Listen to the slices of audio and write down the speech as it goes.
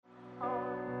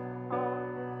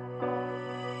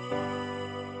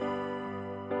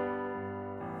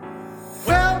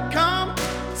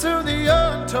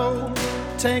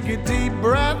take a deep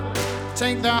breath,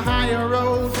 take the higher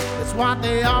road. That's what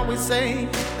they always say,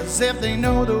 as if they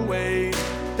know the way.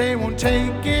 They won't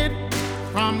take it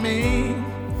from me.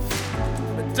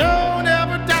 But don't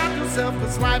ever doubt yourself,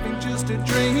 'cause life ain't just a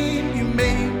dream. You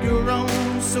make your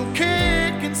own, so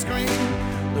kick and scream.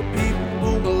 The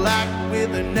people will act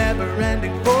with a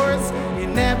never-ending force. You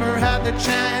never had the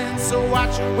chance, so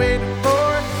what you waiting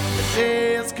for? The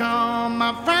day has come,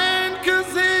 my friend,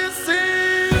 'cause this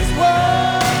is war.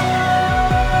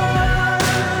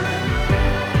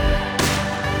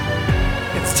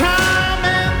 It's time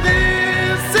and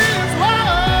this is war.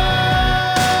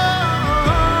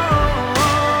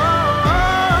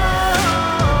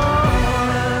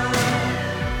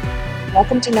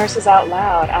 Welcome to Nurses Out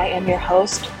Loud. I am your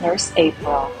host, Nurse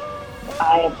April.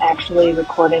 I am actually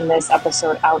recording this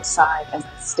episode outside as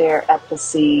I stare at the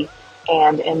sea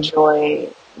and enjoy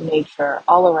nature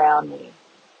all around me.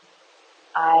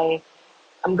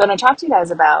 I'm going to talk to you guys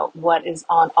about what is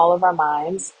on all of our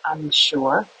minds, I'm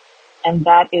sure, and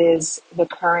that is the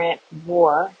current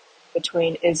war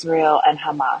between Israel and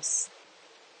Hamas.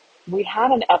 We had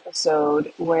an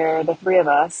episode where the three of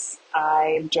us,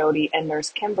 I, Jody, and Nurse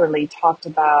Kimberly, talked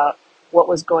about what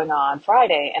was going on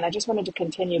Friday, and I just wanted to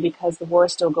continue because the war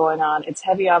is still going on. It's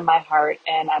heavy on my heart,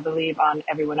 and I believe on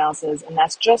everyone else's, and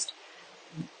that's just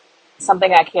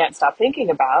something I can't stop thinking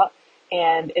about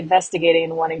and investigating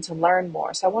and wanting to learn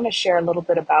more. So I want to share a little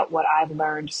bit about what I've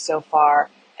learned so far.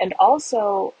 And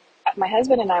also, my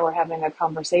husband and I were having a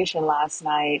conversation last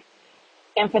night,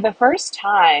 and for the first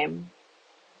time,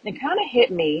 it kind of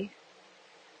hit me.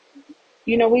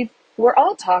 You know, we're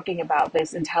all talking about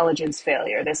this intelligence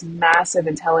failure, this massive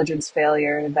intelligence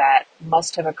failure that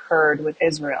must have occurred with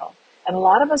Israel. And a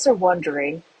lot of us are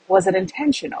wondering, was it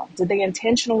intentional? Did they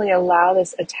intentionally allow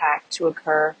this attack to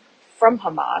occur from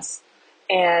Hamas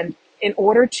and in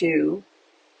order to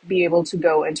be able to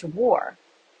go into war?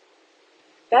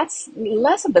 That's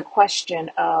less of the question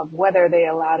of whether they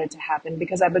allowed it to happen,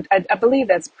 because I believe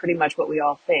that's pretty much what we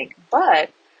all think. But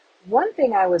one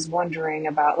thing I was wondering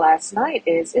about last night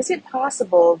is it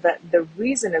possible that the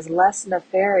reason is less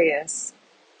nefarious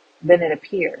than it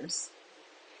appears?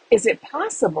 Is it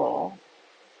possible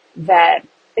that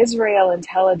Israel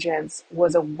intelligence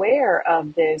was aware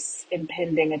of this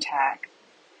impending attack,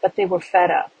 but they were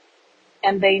fed up?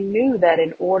 And they knew that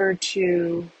in order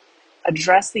to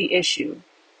address the issue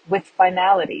with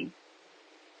finality,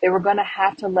 they were going to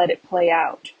have to let it play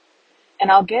out.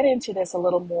 And I'll get into this a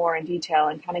little more in detail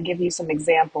and kind of give you some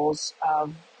examples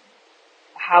of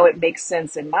how it makes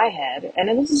sense in my head. And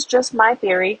this is just my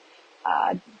theory.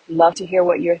 I'd love to hear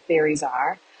what your theories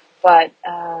are. But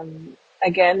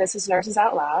again, this is Nurses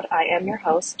Out Loud. I am your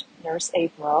host, Nurse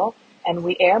April, and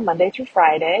we air Monday through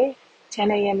Friday,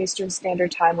 10 a.m. Eastern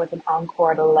Standard Time with an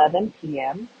encore at 11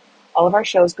 p.m. All of our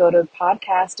shows go to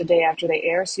podcast a day after they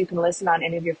air, so you can listen on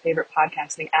any of your favorite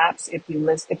podcasting apps if you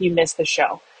miss the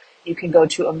show. You can go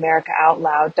to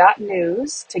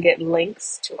americaoutloud.news to get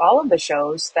links to all of the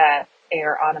shows that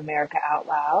air on America Out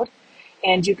Loud.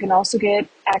 And you can also get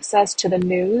access to the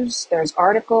news. There's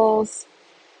articles.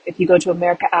 If you go to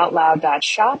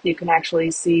americaoutloud.shop, you can actually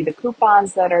see the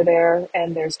coupons that are there,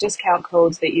 and there's discount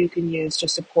codes that you can use to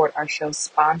support our show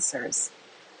sponsors.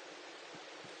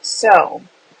 So,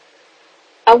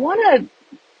 I want to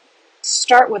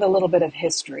start with a little bit of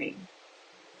history.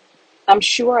 I'm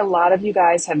sure a lot of you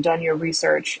guys have done your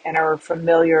research and are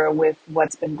familiar with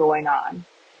what's been going on.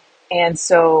 And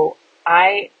so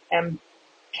I am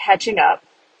catching up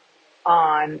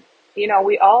on,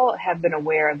 we all have been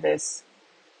aware of this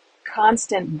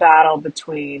constant battle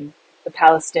between the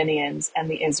Palestinians and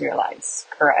the Israelites,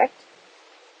 correct?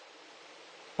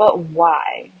 But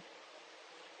why?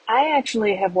 I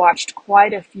actually have watched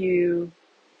quite a few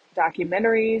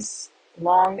documentaries,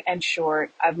 long and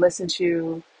short. I've listened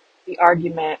to the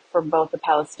argument from both the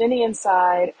Palestinian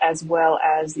side as well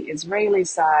as the Israeli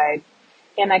side.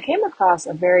 And I came across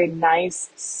a very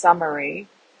nice summary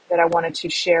that I wanted to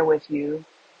share with you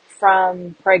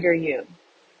from PragerU.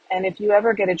 And if you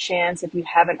ever get a chance, if you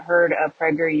haven't heard of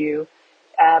PragerU,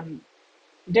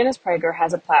 Dennis Prager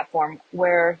has a platform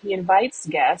where he invites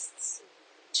guests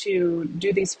to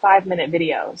do these 5-minute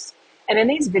videos. And in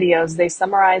these videos, they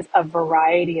summarize a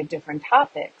variety of different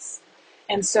topics.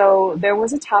 And so there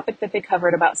was a topic that they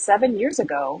covered about 7 years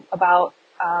ago about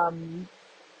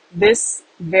this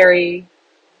very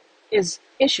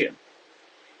issue.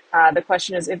 The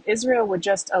question is, if Israel would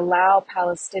just allow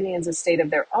Palestinians a state of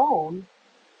their own,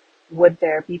 would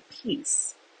there be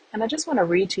peace? And I just want to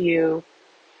read to you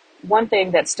one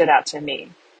thing that stood out to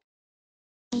me.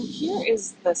 Here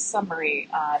is the summary,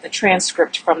 the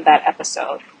transcript from that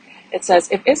episode. It says,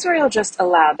 if Israel just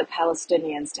allowed the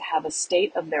Palestinians to have a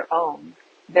state of their own,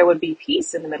 there would be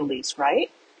peace in the Middle East,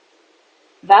 right?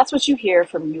 That's what you hear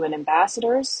from UN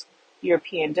ambassadors,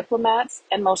 European diplomats,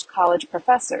 and most college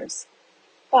professors.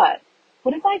 But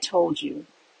what if I told you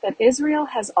that Israel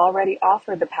has already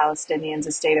offered the Palestinians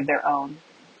a state of their own,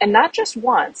 and not just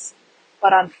once,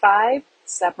 but on 5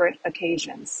 separate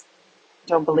occasions?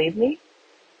 Don't believe me?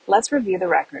 Let's review the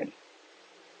record.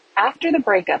 After the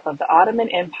breakup of the Ottoman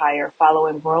Empire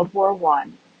following World War I,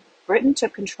 Britain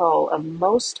took control of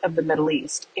most of the Middle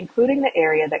East, including the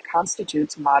area that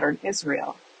constitutes modern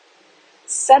Israel.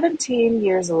 17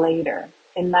 years later,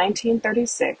 in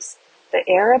 1936, the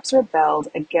Arabs rebelled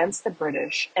against the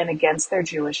British and against their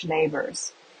Jewish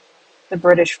neighbors. The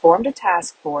British formed a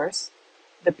task force,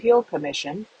 the Peel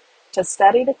Commission, to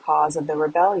study the cause of the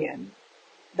rebellion.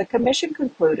 The commission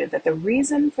concluded that the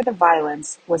reason for the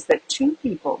violence was that 2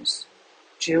 peoples,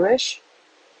 Jewish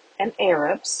and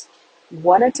Arabs,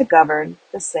 wanted to govern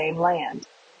the same land.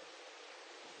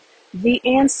 The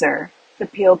answer, the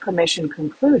Peel Commission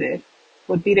concluded,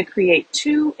 would be to create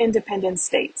 2 independent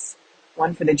states,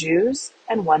 one for the Jews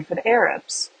and one for the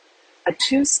Arabs, a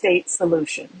 2-state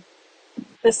solution.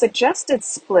 The suggested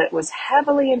split was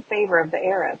heavily in favor of the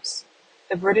Arabs.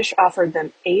 The British offered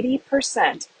them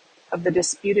 80% of the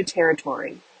disputed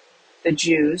territory, the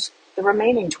Jews the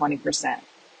remaining 20%.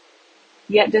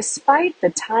 Yet despite the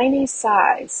tiny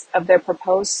size of their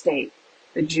proposed state,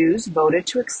 the Jews voted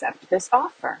to accept this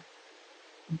offer.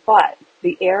 But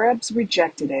the Arabs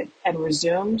rejected it and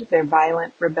resumed their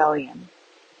violent rebellion.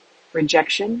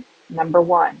 Rejection number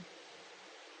 1.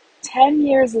 10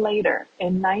 years later,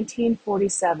 in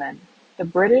 1947, the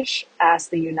British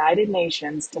asked the United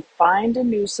Nations to find a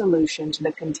new solution to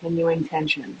the continuing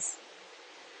tensions.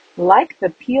 Like the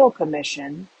Peel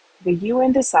Commission, the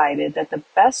UN decided that the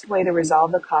best way to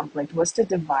resolve the conflict was to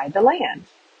divide the land.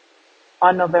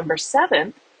 On November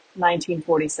 7,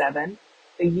 1947,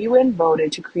 the UN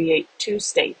voted to create 2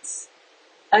 states.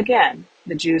 Again,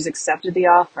 the Jews accepted the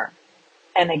offer.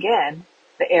 And again,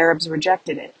 the Arabs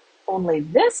rejected it. Only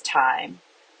this time,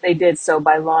 they did so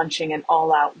by launching an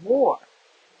all-out war.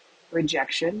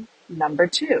 Rejection number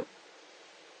 2.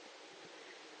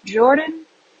 Jordan,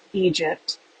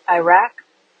 Egypt, Iraq,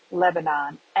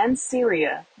 Lebanon, and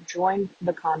Syria joined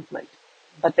the conflict,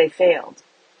 but they failed.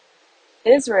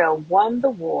 Israel won the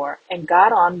war and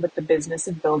got on with the business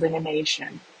of building a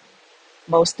nation.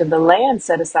 Most of the land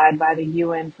set aside by the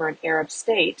UN for an Arab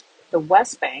state, the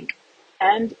West Bank,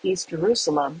 and East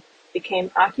Jerusalem,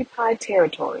 became occupied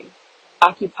territory,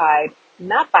 occupied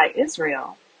not by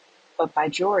Israel, but by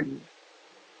Jordan.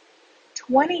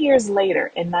 20 years later,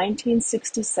 in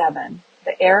 1967,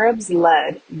 the Arabs,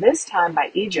 led this time by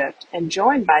Egypt and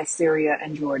joined by Syria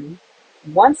and Jordan,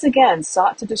 once again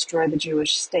sought to destroy the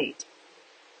Jewish state.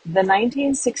 The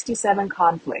 1967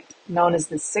 conflict, known as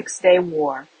the Six-Day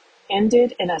War,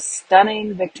 ended in a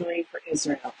stunning victory for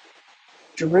Israel.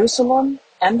 Jerusalem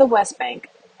and the West Bank,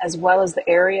 as well as the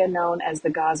area known as the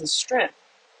Gaza Strip,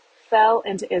 fell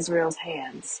into Israel's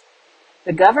hands.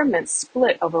 The government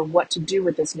split over what to do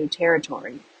with this new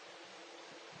territory.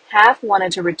 Half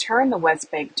wanted to return the West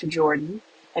Bank to Jordan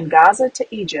and Gaza to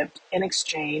Egypt in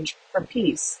exchange for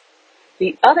peace.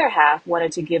 The other half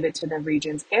wanted to give it to the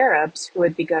region's Arabs, who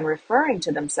had begun referring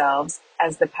to themselves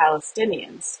as the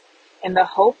Palestinians, in the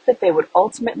hope that they would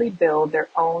ultimately build their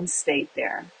own state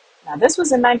there. Now, this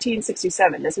was in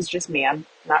 1967. This is just me. I'm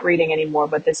not reading anymore,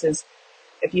 but this is,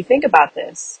 if you think about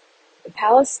this, the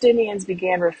Palestinians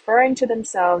began referring to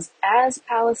themselves as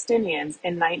Palestinians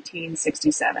in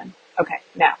 1967. Okay,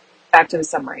 now, back to the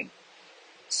summary.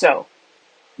 So,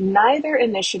 neither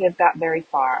initiative got very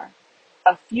far.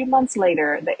 A few months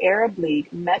later, the Arab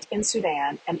League met in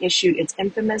Sudan and issued its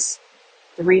infamous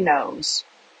 3 no's.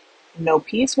 No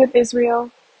peace with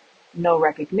Israel, no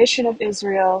recognition of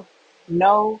Israel,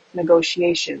 no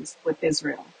negotiations with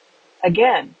Israel.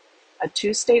 Again, a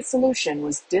 2-state solution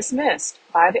was dismissed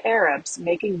by the Arabs,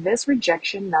 making this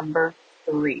rejection number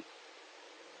 3.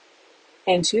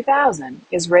 In 2000,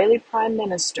 Israeli Prime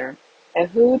Minister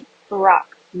Ehud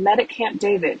Barak met at Camp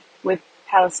David with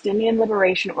Palestinian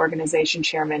Liberation Organization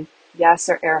Chairman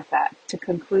Yasser Arafat to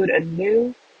conclude a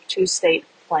new 2-state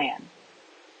plan.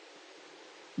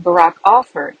 Barak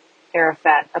offered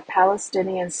Arafat a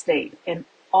Palestinian state in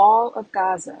all of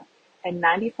Gaza and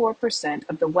 94%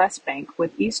 of the West Bank,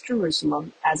 with East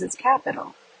Jerusalem as its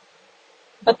capital.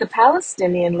 But the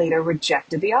Palestinian leader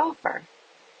rejected the offer.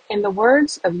 In the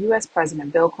words of U.S.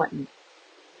 President Bill Clinton,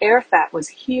 Arafat was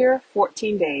here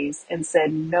 14 days and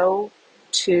said no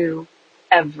to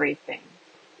everything.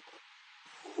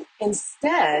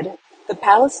 Instead, The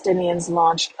Palestinians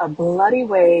launched a bloody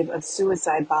wave of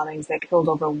suicide bombings that killed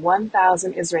over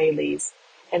 1,000 Israelis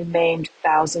and maimed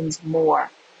thousands more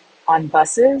on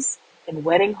buses, in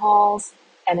wedding halls,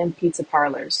 and in pizza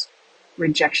parlors.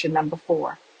 Rejection number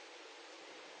 4.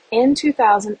 In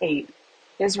 2008,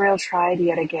 Israel tried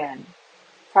yet again.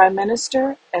 Prime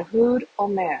Minister Ehud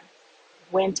Olmert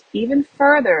went even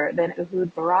further than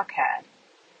Ehud Barak had,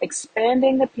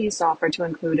 expanding the peace offer to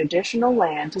include additional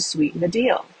land to sweeten the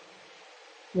deal.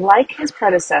 Like his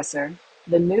predecessor,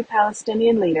 the new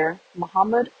Palestinian leader,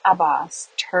 Mahmoud Abbas,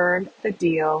 turned the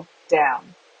deal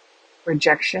down.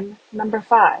 Rejection number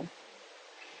 5.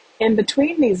 In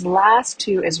between these last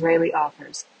two Israeli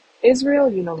offers, Israel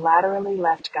unilaterally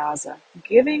left Gaza,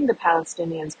 giving the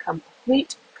Palestinians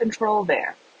complete control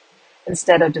there.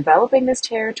 Instead of developing this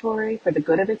territory for the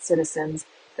good of its citizens,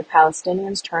 the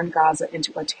Palestinians turned Gaza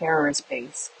into a terrorist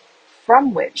base,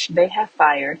 from which they have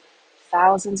fired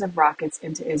thousands of rockets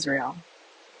into Israel.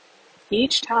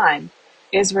 Each time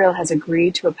Israel has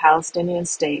agreed to a Palestinian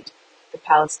state, the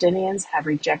Palestinians have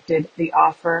rejected the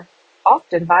offer,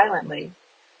 often violently.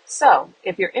 So,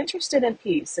 if you're interested in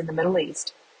peace in the Middle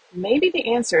East, maybe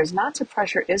the answer is not to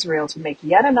pressure Israel to make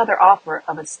yet another offer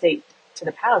of a state to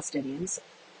the Palestinians.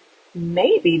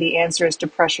 Maybe the answer is to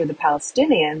pressure the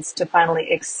Palestinians to finally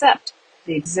accept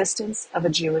the existence of a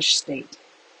Jewish state.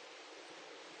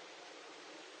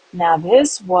 Now,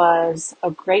 this was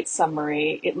a great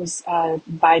summary. It was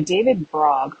by David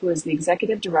Brogg, who is the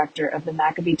executive director of the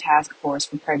Maccabee Task Force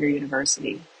for Prager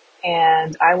University.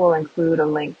 And I will include a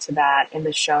link to that in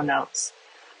the show notes.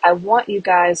 I want you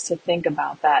guys to think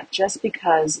about that, just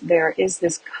because there is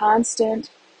this constant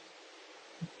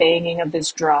banging of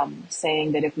this drum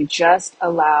saying that if we just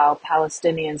allow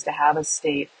Palestinians to have a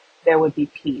state, there would be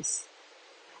peace.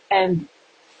 And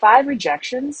 5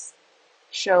 rejections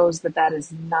shows that that is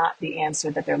not the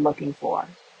answer that they're looking for.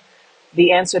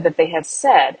 The answer that they have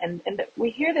said, and we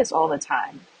hear this all the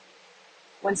time.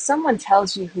 When someone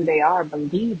tells you who they are,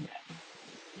 believe them.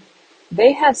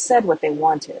 They have said what they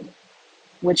wanted,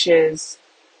 which is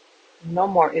no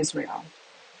more Israel.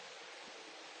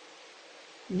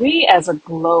 We as a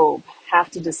globe have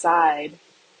to decide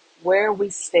where we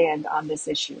stand on this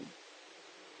issue.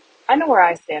 I know where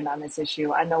I stand on this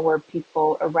issue. I know where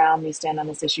people around me stand on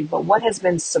this issue. But what has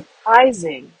been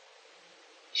surprising,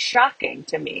 shocking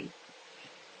to me,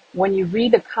 when you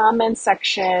read the comment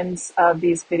sections of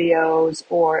these videos,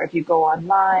 or if you go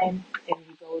online and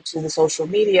you go to the social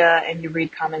media and you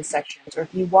read comment sections, or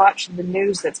if you watch the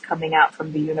news that's coming out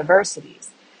from the universities,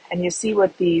 and you see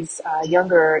what this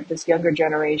younger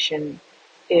generation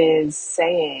is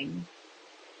saying,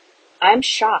 I'm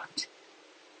shocked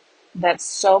that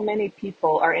so many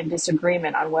people are in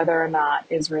disagreement on whether or not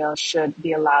Israel should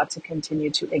be allowed to continue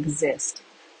to exist.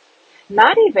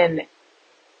 Not even,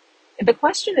 the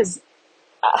question is,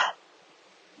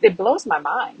 it blows my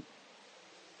mind.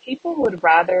 People would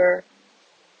rather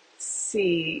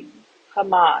see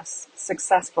Hamas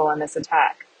successful in this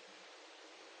attack.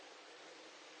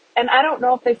 And I don't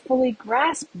know if they fully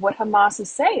grasp what Hamas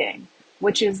is saying,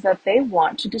 which is that they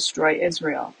want to destroy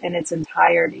Israel in its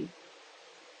entirety.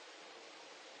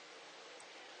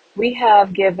 We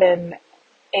have given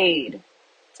aid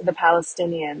to the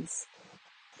Palestinians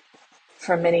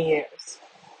for many years.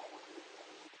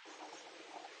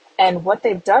 And what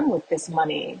they've done with this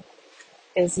money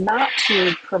is not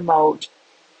to promote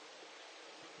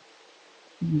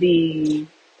the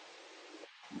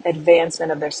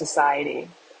advancement of their society,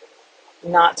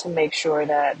 not to make sure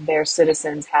that their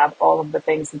citizens have all of the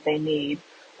things that they need.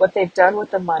 What they've done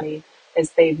with the money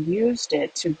is they've used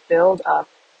it to build up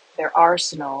their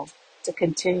arsenal to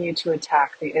continue to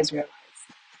attack the Israelites.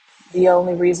 The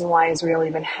only reason why Israel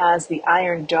even has the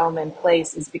Iron Dome in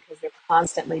place is because they're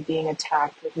constantly being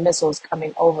attacked with missiles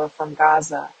coming over from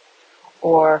Gaza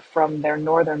or from their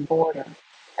northern border.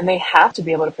 And they have to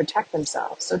be able to protect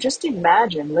themselves. So just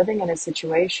imagine living in a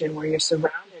situation where you're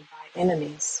surrounded by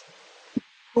enemies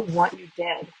who want you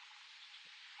dead.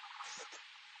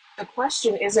 The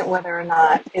question isn't whether or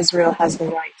not Israel has the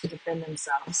right to defend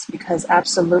themselves, because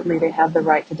absolutely they have the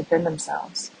right to defend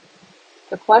themselves.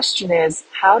 The question is,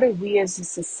 how do we as a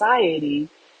society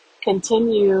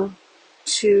continue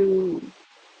to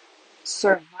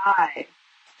survive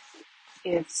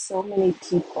if so many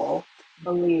people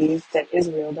believe that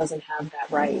Israel doesn't have that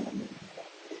right?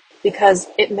 Because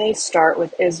it may start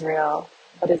with Israel,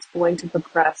 but it's going to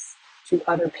progress to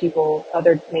other people,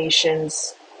 other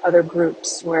nations, other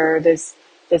groups, where this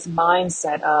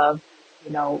mindset of,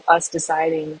 us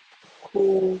deciding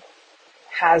who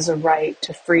has a right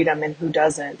to freedom and who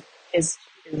doesn't is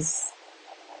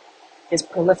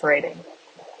proliferating.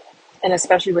 And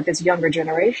especially with this younger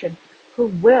generation who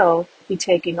will be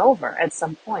taking over at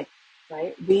some point,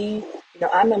 right?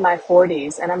 I'm in my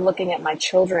 40s and I'm looking at my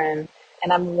children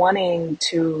and I'm wanting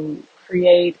to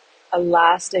create a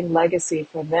lasting legacy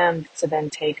for them to then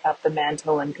take up the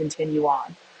mantle and continue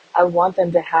on. I want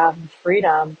them to have the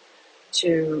freedom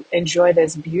to enjoy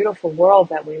this beautiful world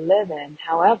that we live in.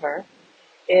 However,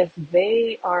 if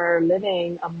they are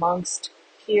living amongst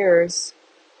peers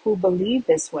who believe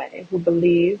this way, who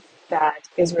believe that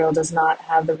Israel does not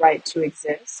have the right to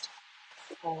exist,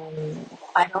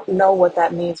 I don't know what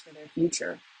that means for their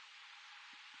future.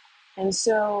 And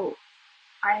so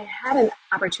I had an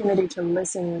opportunity to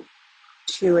listen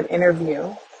to an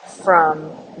interview from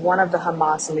one of the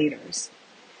Hamas leaders.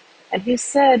 And he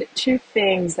said two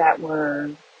things that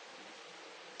were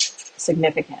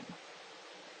significant.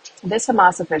 This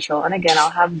Hamas official, and again,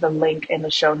 I'll have the link in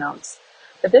the show notes,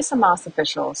 but this Hamas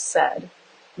official said,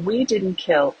 "We didn't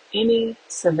kill any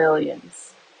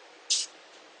civilians."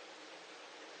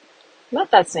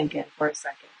 Let that sink in for a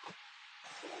second.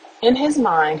 In his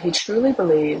mind, he truly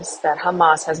believes that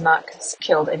Hamas has not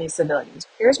killed any civilians.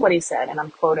 Here's what he said, and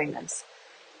I'm quoting this.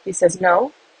 He says,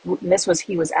 "No,"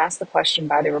 he was asked the question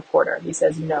by the reporter. He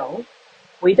says, "No,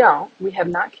 we don't. We have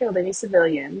not killed any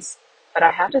civilians, but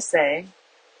I have to say,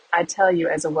 I tell you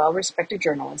as a well-respected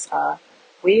journalist,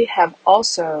 we have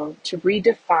also to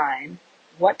redefine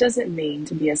what does it mean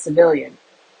to be a civilian.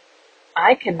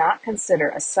 I cannot consider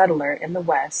a settler in the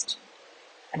West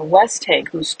and West Take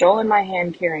who's stolen my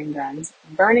hand-carrying guns,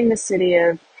 burning the city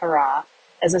of Hara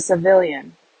as a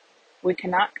civilian. We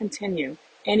cannot continue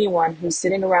anyone who's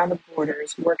sitting around the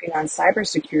borders working on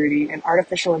cybersecurity and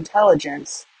artificial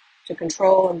intelligence to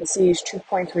control and besiege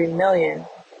 2.3 million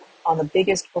on the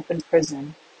biggest open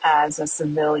prison as a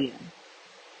civilian."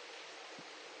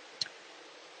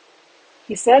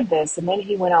 He said this, and then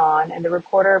he went on, and the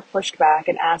reporter pushed back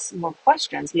and asked more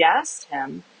questions. He asked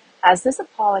him, "Has this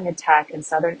appalling attack in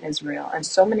southern Israel and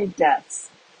so many deaths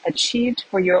achieved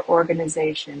for your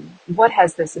organization? What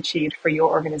has this achieved for your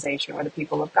organization or the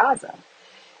people of Gaza?"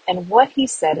 And what he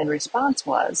said in response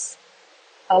was,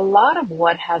 a lot of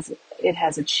what it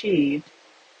has achieved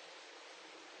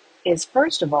is,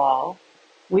 first of all,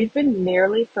 we've been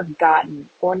nearly forgotten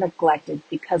or neglected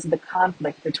because of the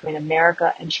conflict between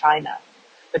America and China,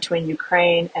 between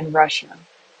Ukraine and Russia.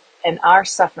 And our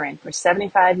suffering for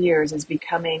 75 years is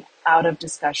becoming out of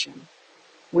discussion.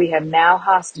 We have now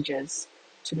hostages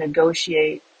to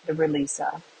negotiate the release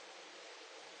of.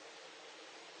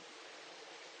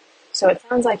 So it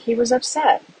sounds like he was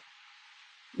upset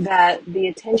that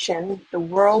the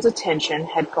world's attention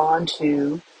had gone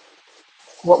to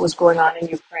what was going on in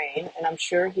Ukraine, and I'm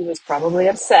sure he was probably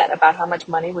upset about how much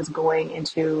money was going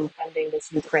into funding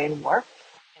this Ukraine war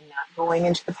and not going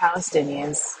into the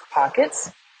Palestinians'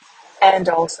 pockets. And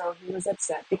also he was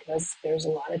upset because there's a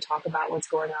lot of talk about what's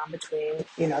going on between,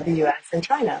 the US and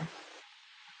China.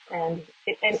 And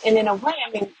in a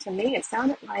way, to me, it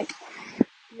sounded like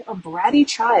a bratty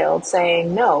child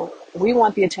saying, "No, we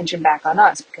want the attention back on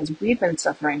us because we've been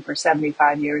suffering for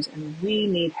 75 years and we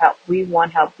need help. We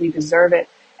want help. We deserve it.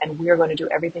 And we're going to do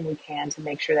everything we can to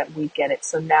make sure that we get it.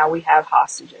 So now we have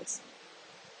hostages."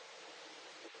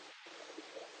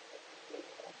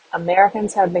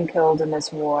 Americans have been killed in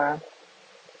this war.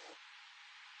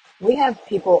 We have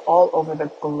people all over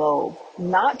the globe,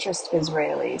 not just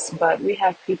Israelis, but we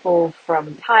have people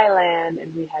from Thailand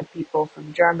and we had people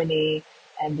from Germany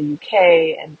and the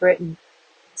UK and Britain,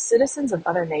 citizens of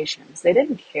other nations. They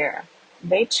didn't care.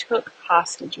 They took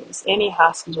hostages, any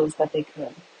hostages that they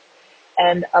could.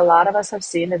 And a lot of us have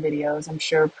seen the videos. I'm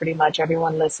sure pretty much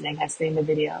everyone listening has seen the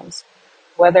videos.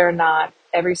 Whether or not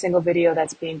every single video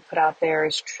that's being put out there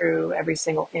is true, every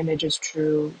single image is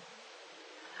true,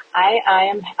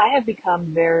 I have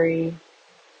become very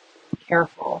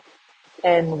careful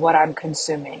in what I'm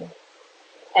consuming.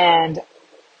 And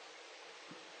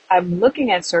I'm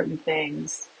looking at certain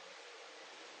things.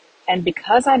 And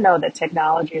because I know that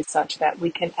technology is such that we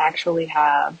can actually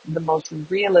have the most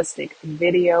realistic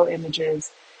video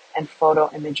images and photo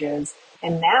images,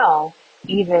 and now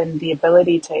even the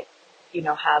ability to,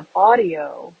 have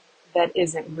audio that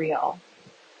isn't real,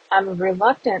 I'm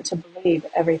reluctant to believe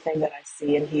everything that I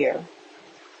see and hear.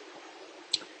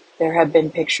 There have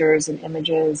been pictures and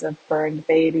images of burned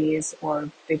babies,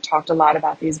 or they've talked a lot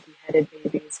about these beheaded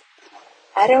babies.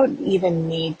 I don't even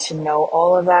need to know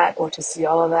all of that or to see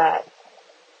all of that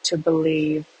to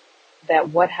believe that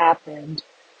what happened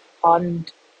on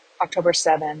October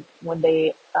 7th when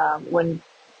when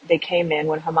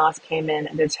Hamas came in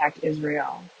and attacked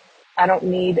Israel. I don't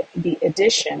need the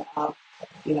addition of,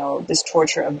 this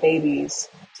torture of babies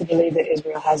to believe that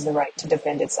Israel has the right to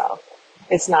defend itself.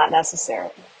 It's not necessary.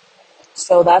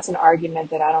 So that's an argument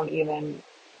that I don't even,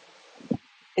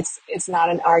 it's not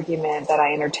an argument that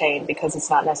I entertain because it's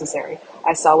not necessary.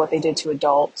 I saw what they did to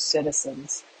adult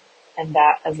citizens, and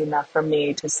that is enough for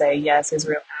me to say, yes,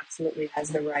 Israel absolutely has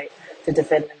the right to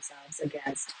defend themselves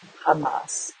against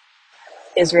Hamas.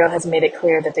 Israel has made it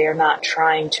clear that they are not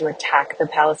trying to attack the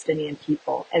Palestinian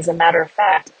people. As a matter of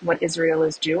fact, what Israel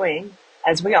is doing,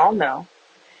 as we all know,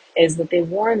 is that they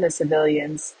warn the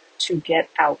civilians to get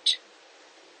out.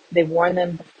 They warn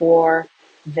them before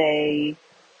they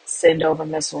send over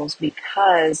missiles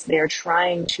because they're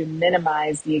trying to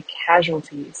minimize the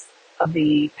casualties of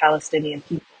the Palestinian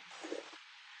people.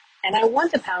 And I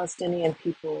want the Palestinian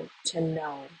people to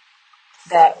know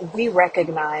that we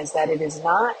recognize that it is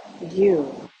not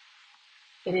you,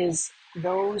 it is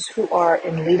those who are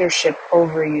in leadership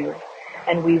over you.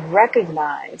 And we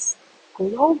recognize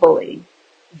globally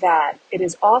that it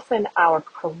is often our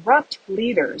corrupt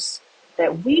leaders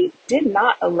that we did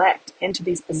not elect into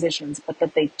these positions, but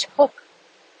that they took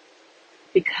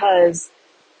because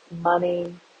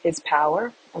money is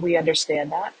power, and we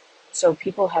understand that. So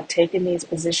people have taken these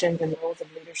positions and roles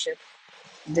of leadership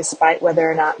despite whether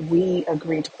or not we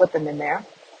agree to put them in there.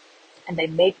 And they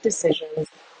make decisions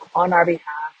on our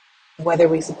behalf, whether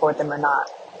we support them or not.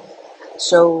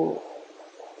 So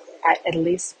I at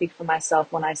least speak for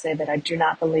myself when I say that I do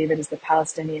not believe it is the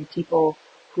Palestinian people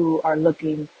who are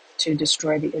looking to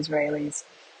destroy the Israelis.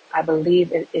 I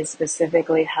believe it is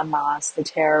specifically Hamas, the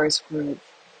terrorist group,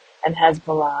 and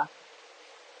Hezbollah,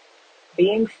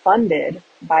 being funded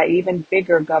by even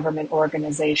bigger government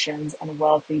organizations and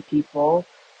wealthy people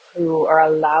who are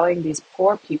allowing these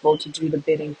poor people to do the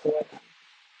bidding for them.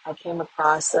 I came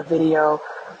across a video,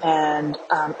 and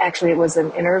actually it was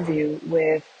an interview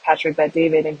with Patrick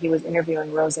Bet-David, and he was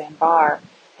interviewing Roseanne Barr,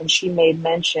 and she made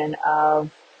mention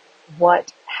of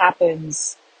what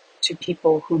happens to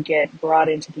people who get brought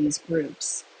into these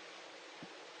groups.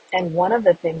 And one of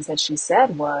the things that she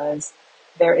said was,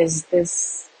 there is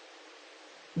this,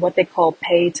 what they call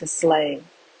pay to slay.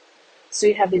 So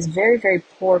you have these very, very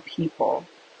poor people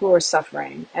who are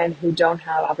suffering and who don't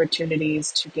have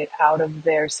opportunities to get out of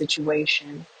their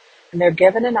situation. And they're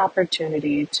given an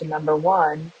opportunity to, number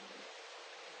one,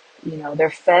 they're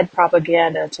fed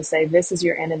propaganda to say, this is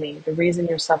your enemy. The reason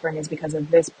you're suffering is because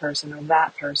of this person or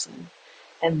that person.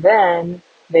 And then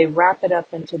they wrap it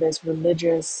up into this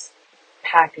religious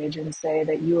package and say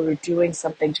that you are doing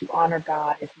something to honor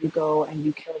God if you go and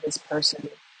you kill this person.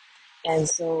 And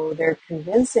so they're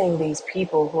convincing these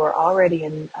people who are already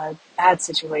in a bad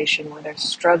situation where they're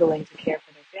struggling to care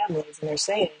for their families, and they're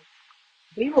saying,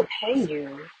 we will pay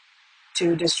you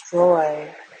to destroy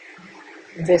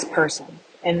this person,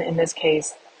 and in this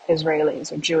case,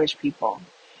 Israelis or Jewish people.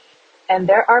 And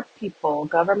there are people,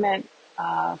 government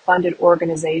funded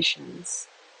organizations,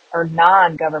 or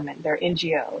non-government, they're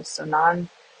NGOs, so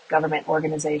non-government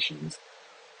organizations,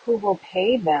 who will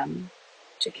pay them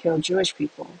to kill Jewish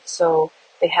people. So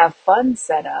they have funds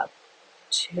set up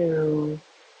to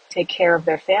take care of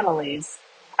their families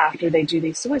after they do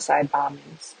these suicide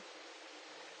bombings.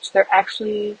 So they're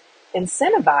actually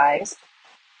incentivized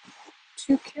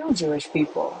to kill Jewish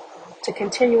people, to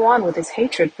continue on with this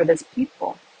hatred for this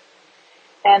people.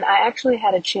 And I actually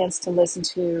had a chance to listen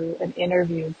to an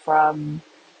interview from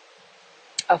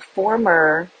a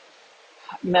former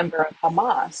member of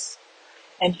Hamas.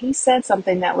 And he said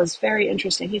something that was very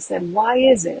interesting. He said, why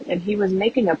is it? And he was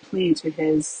making a plea to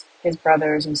his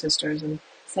brothers and sisters and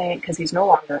saying, because he's no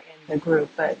longer in the group,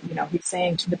 but, he's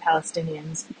saying to the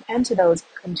Palestinians and to those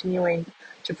continuing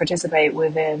to participate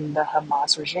within the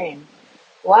Hamas regime,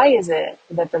 why is it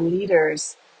that the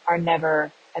leaders are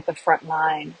never at the front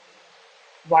line?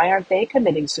 Why aren't they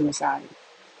committing suicide?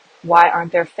 Why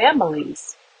aren't their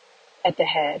families at the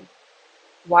head?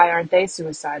 Why aren't they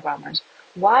suicide bombers?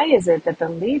 Why is it that the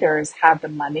leaders have the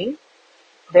money,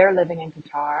 they're living in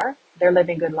Qatar, they're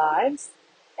living good lives,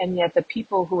 and yet the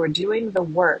people who are doing the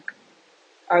work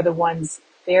are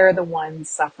they're the ones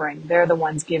suffering, they're the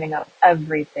ones giving up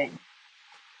everything?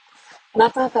 And I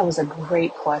thought that was a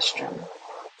great question.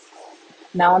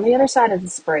 Now, on the other side of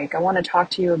this break, I want to talk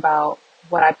to you about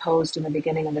what I posed in the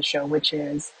beginning of the show, which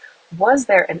is, was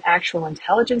there an actual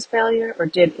intelligence failure, or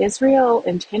did Israel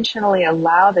intentionally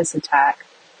allow this attack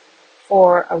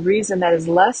for a reason that is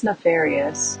less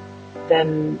nefarious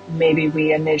than maybe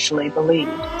we initially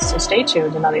believed? So stay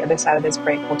tuned, and on the other side of this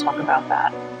break, we'll talk about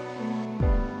that.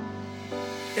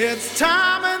 It's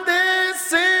time and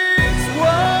this is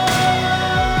war.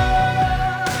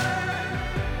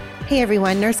 Hey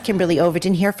everyone, Nurse Kimberly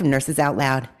Overton here from Nurses Out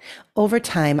Loud. Over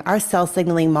time, our cell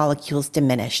signaling molecules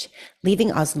diminish,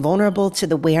 leaving us vulnerable to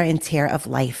the wear and tear of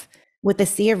life. With the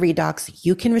ASEA Redox,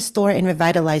 you can restore and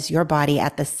revitalize your body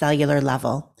at the cellular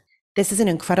level. This is an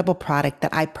incredible product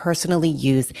that I personally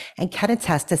use and can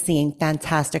attest to seeing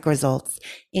fantastic results,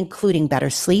 including better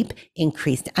sleep,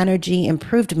 increased energy,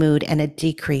 improved mood, and a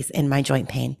decrease in my joint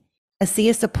pain.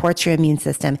 ASEA supports your immune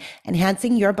system,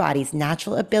 enhancing your body's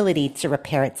natural ability to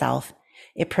repair itself.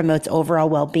 It promotes overall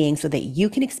well-being so that you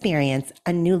can experience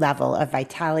a new level of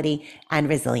vitality and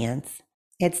resilience.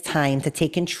 It's time to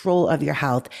take control of your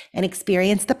health and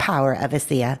experience the power of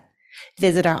ASEA.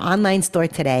 Visit our online store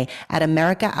today at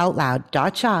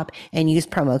americaoutloud.shop and use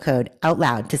promo code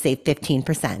OUTLOUD to save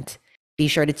 15%. Be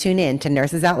sure to tune in to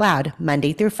Nurses Out Loud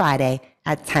Monday through Friday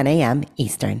at 10 a.m.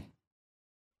 Eastern.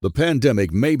 The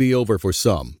pandemic may be over for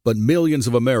some, but millions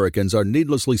of Americans are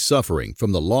needlessly suffering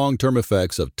from the long-term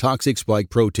effects of toxic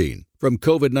spike protein from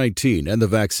COVID-19 and the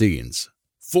vaccines.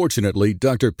 Fortunately,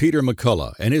 Dr. Peter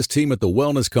McCullough and his team at the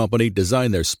Wellness Company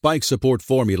designed their spike support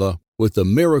formula with the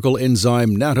miracle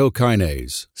enzyme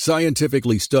nattokinase,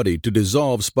 scientifically studied to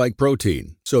dissolve spike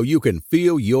protein so you can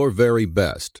feel your very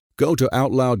best. Go to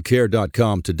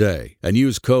OutLoudCare.com today and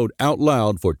use code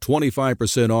OUTLOUD for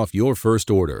 25% off your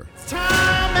first order.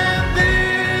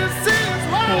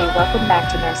 Hey, welcome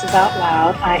back to Nurses Out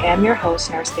Loud. I am your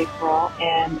host, Nurse April,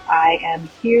 and I am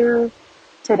here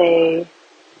today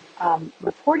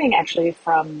reporting actually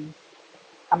from,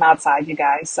 I'm outside, you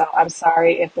guys, so I'm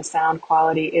sorry if the sound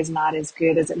quality is not as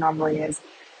good as it normally is,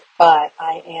 but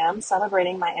I am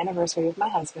celebrating my anniversary with my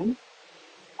husband,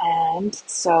 and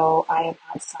so I am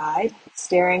outside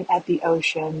staring at the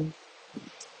ocean,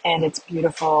 and it's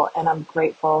beautiful, and I'm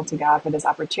grateful to God for this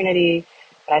opportunity.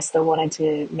 But I still wanted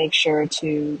to make sure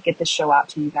to get the show out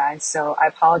to you guys. So I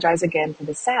apologize again for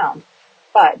the sound.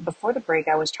 But before the break,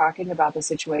 I was talking about the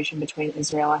situation between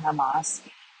Israel and Hamas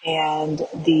and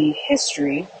the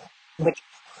history, which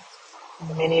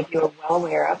many of you are well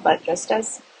aware of. But just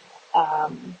as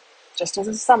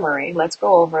a summary, let's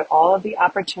go over all of the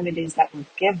opportunities that were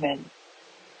given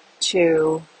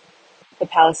to the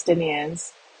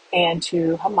Palestinians and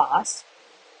to Hamas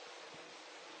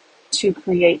to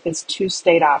create this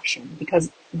two-state option,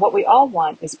 because what we all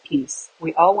want is peace.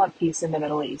 We all want peace in the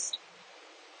Middle East.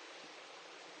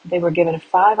 They were given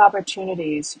 5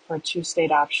 opportunities for a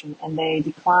two-state option, and they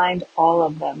declined all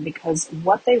of them because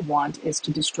what they want is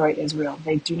to destroy Israel.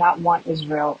 They do not want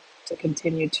Israel to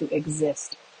continue to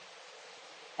exist.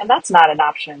 And that's not an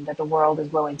option that the world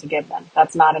is willing to give them.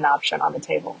 That's not an option on the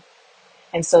table.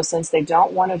 And so since they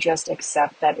don't want to just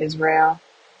accept that Israel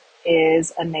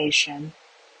is a nation,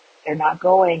 they're not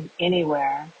going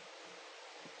anywhere.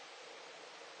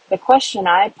 The question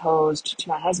I posed to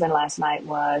my husband last night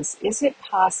was, is it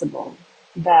possible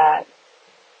that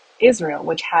Israel,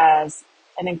 which has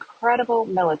an incredible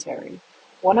military,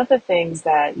 one of the things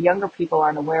that younger people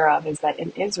aren't aware of is that in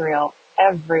Israel,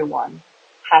 everyone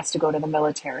has to go to the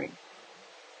military.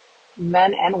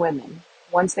 Men and women,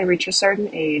 once they reach a certain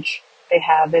age, they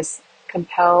have this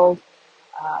compelled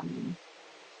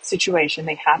situation.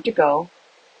 They have to go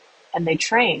and they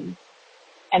train.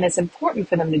 And it's important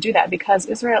for them to do that because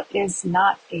Israel is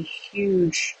not a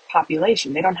huge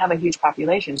population. They don't have a huge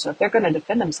population. So if they're going to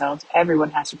defend themselves,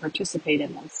 everyone has to participate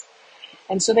in this.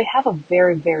 And so they have a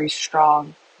very, very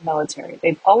strong military.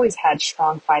 They've always had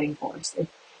strong fighting force. If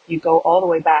you go all the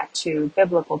way back to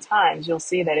biblical times, you'll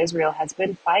see that Israel has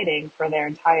been fighting for their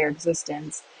entire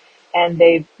existence. And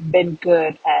they've been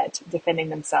good at defending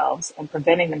themselves and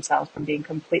preventing themselves from being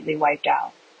completely wiped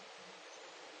out.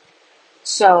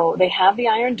 So they have the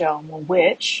Iron Dome,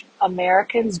 which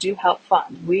Americans do help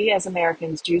fund. We as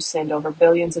Americans do send over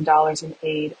billions of dollars in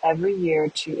aid every year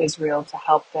to Israel to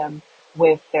help them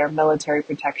with their military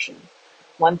protection.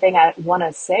 One thing I want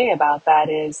to say about that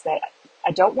is that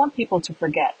I don't want people to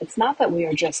forget. It's not that we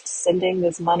are just sending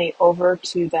this money over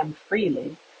to them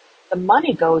freely. The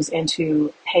money goes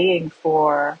into paying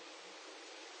for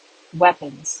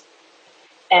weapons.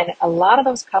 And a lot of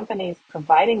those companies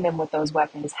providing them with those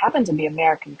weapons happen to be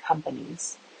American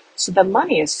companies. So the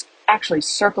money is actually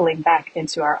circling back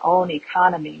into our own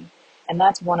economy. And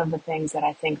that's one of the things that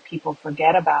I think people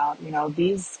forget about. You know,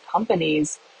 these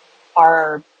companies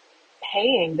are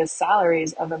paying the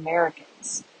salaries of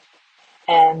Americans.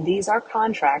 And these are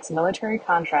contracts, military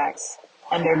contracts,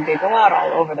 and they go out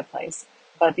all over the place.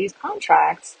 But these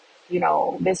contracts, you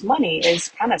know, this money is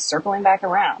kind of circling back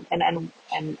around. And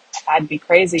I'd be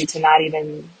crazy to not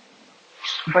even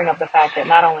bring up the fact that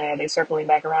not only are they circling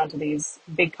back around to these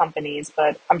big companies,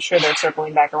 but I'm sure they're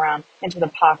circling back around into the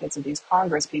pockets of these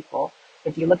Congress people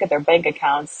if you look at their bank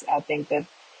accounts, I think that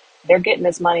they're getting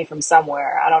this money from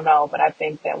somewhere. I don't know, but I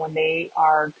think that when they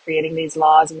are creating these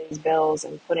laws and these bills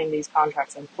and putting these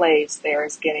contracts in place, they're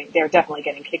definitely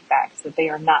getting kickbacks that they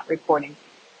are not reporting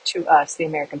to us, the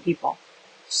American people.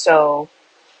 So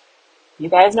you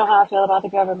guys know how I feel about the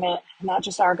government, not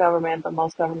just our government, but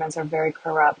most governments are very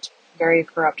corrupt,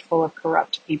 full of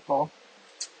corrupt people.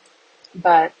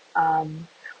 But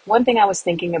one thing I was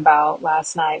thinking about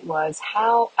last night was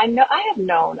how I have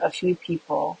known a few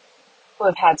people who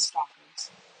have had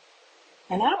stalkers.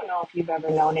 And I don't know if you've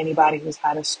ever known anybody who's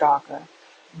had a stalker,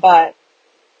 but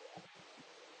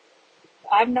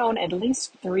I've known at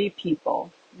least 3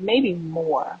 people, maybe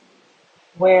more,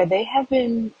 where they have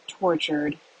been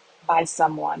tortured by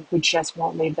someone who just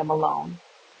won't leave them alone.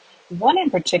 One in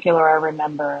particular I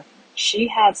remember, she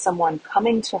had someone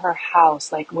coming to her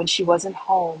house like when she wasn't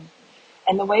home.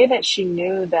 And the way that she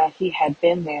knew that he had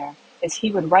been there is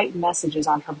he would write messages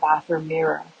on her bathroom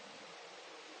mirror.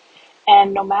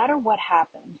 And no matter what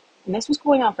happened, and this was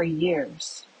going on for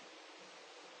years,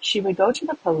 she would go to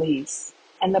the police,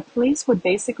 and the police would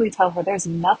basically tell her there's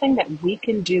nothing that we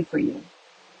can do for you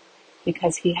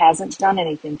because he hasn't done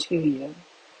anything to you.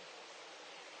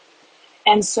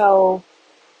 And so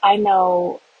I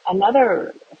know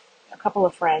a couple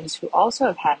of friends who also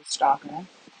have had a stalker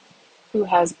who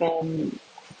has been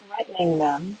threatening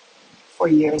them for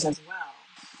years as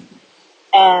well.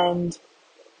 And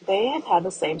they have had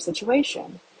the same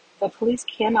situation. The police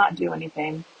cannot do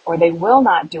anything, or they will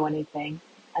not do anything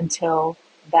until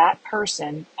that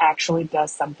person actually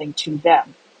does something to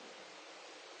them.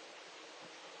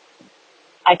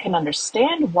 I can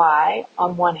understand why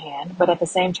on one hand, but at the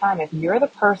same time, if you're the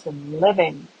person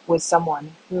living with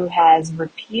someone who has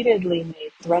repeatedly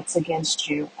made threats against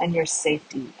you and your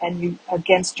safety and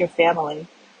against your family,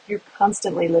 you're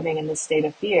constantly living in this state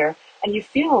of fear, and you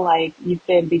feel like you've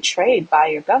been betrayed by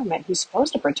your government who's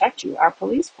supposed to protect you. Our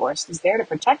police force is there to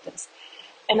protect us.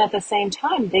 And at the same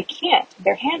time, they can't.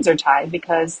 Their hands are tied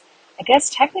because I guess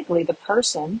technically the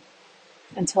person,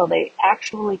 until they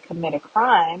actually commit a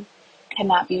crime,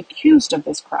 cannot be accused of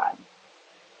this crime.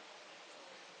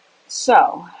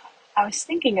 So I was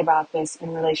thinking about this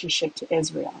in relationship to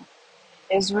Israel.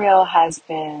 Israel has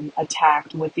been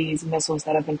attacked with these missiles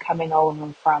that have been coming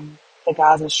over from the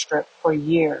Gaza Strip for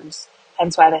years.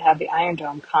 Hence why they have the Iron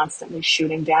Dome constantly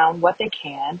shooting down what they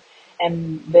can.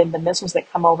 And then the missiles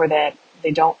that come over that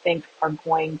they don't think are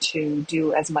going to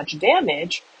do as much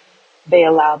damage, they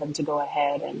allow them to go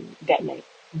ahead and detonate.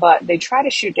 But they try to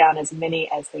shoot down as many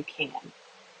as they can.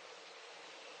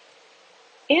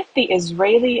 If the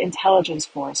Israeli intelligence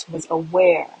force was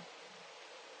aware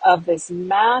of this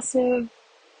massive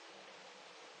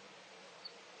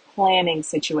planning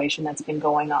situation that's been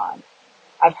going on,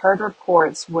 I've heard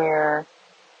reports where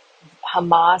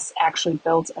Hamas actually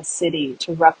built a city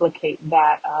to replicate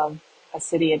that of a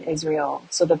city in Israel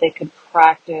so that they could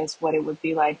practice what it would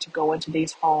be like to go into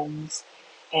these homes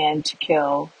and to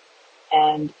kill,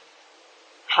 and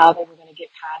how they were going to get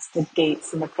past the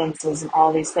gates and the fences and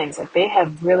all these things. Like, they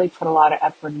have really put a lot of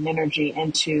effort and energy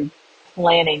into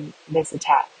planning this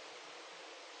attack.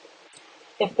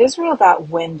 If Israel got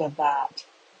wind of that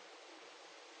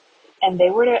and they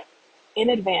were to, in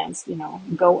advance,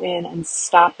 go in and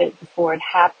stop it before it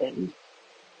happened,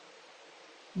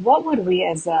 what would we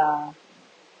as a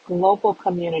global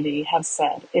community have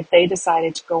said if they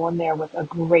decided to go in there with a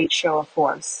great show of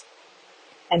force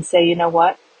and say, you know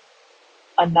what?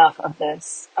 Enough of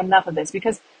this,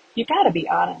 because you got to be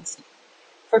honest.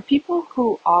 For people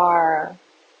who are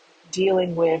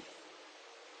dealing with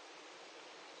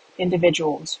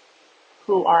individuals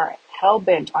who are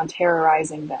hell-bent on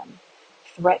terrorizing them,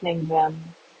 threatening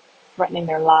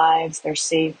their lives, their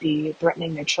safety,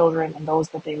 threatening their children and those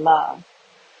that they love,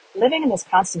 living in this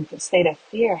constant state of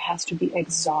fear has to be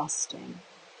exhausting.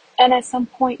 And at some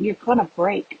point, you're going to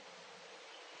break.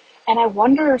 And I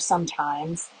wonder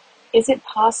sometimes, is it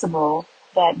possible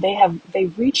that they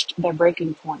reached their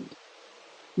breaking point,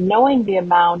 knowing the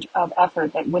amount of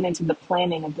effort that went into the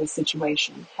planning of this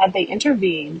situation? Had they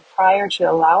intervened prior to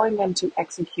allowing them to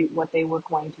execute what they were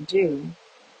going to do,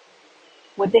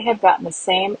 would they have gotten the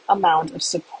same amount of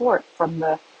support from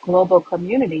the global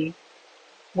community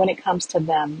when it comes to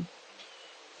them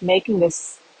making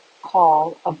this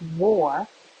call of war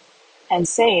and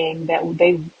saying that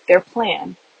their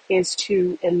plan is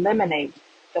to eliminate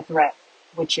the threat,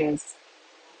 which is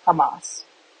Hamas?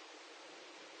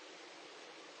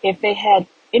 If they had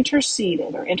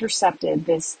interceded or intercepted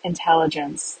this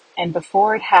intelligence, and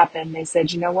before it happened, they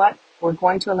said, you know what? We're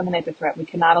going to eliminate the threat. We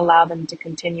cannot allow them to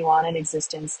continue on in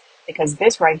existence because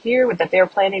this right here that they're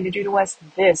planning to do to us,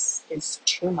 this is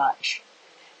too much.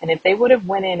 And if they would have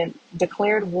went in and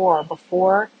declared war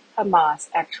before Hamas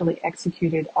actually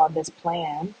executed on this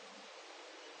plan,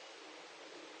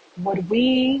 would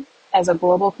we as a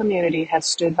global community have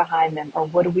stood behind them, or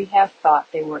would we have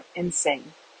thought they were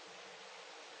insane?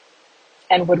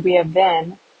 And would we have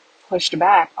then pushed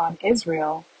back on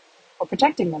Israel for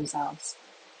protecting themselves?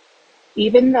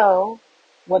 Even though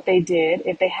what they did,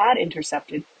 if they had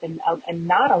intercepted and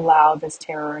not allowed this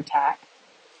terror attack,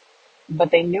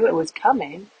 but they knew it was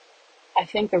coming, I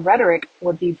think the rhetoric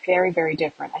would be very, very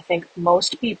different. I think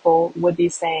most people would be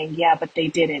saying, yeah, but they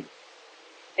didn't.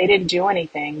 They didn't do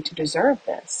anything to deserve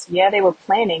this. Yeah, they were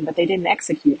planning, but they didn't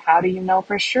execute. How do you know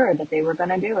for sure that they were going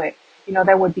to do it? You know,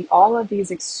 there would be all of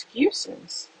these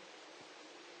excuses.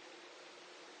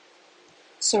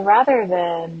 So rather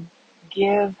than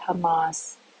give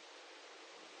Hamas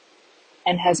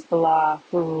and Hezbollah,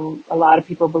 who a lot of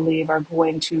people believe are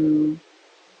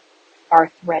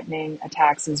threatening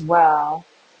attacks as well,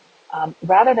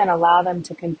 rather than allow them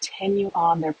to continue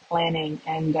on their planning,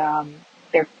 and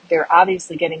they're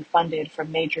obviously getting funded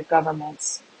from major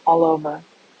governments all over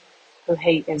who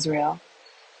hate Israel.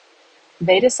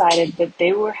 They decided that they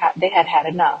had had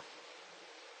enough,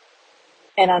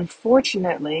 and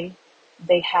unfortunately,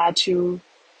 they had to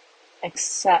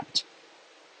accept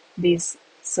these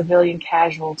civilian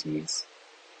casualties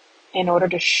in order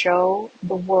to show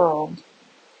the world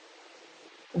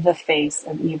the face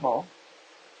of evil.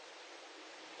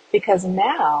 Because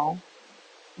now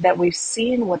that we've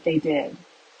seen what they did,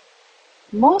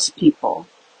 most people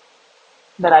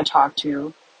that I talk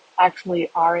to actually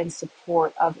are in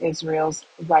support of Israel's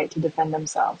right to defend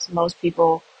themselves. Most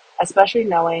people, especially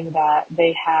knowing that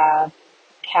they have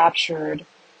captured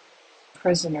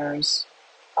prisoners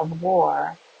of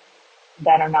war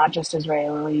that are not just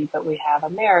Israeli, but we have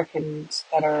Americans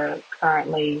that are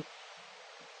currently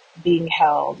being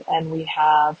held, and we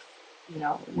have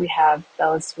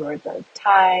those who are the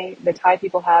Thai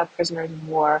people have prisoners of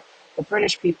war, the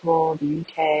British people, the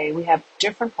UK. We have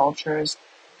different cultures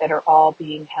that are all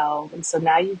being held. And so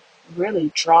now you've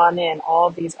really drawn in all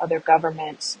these other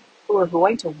governments who are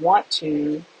going to want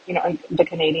to, the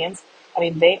Canadians,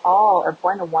 they all are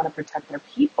going to want to protect their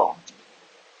people.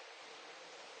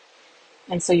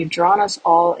 And so you've drawn us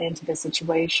all into this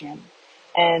situation.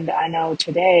 And I know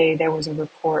today there was a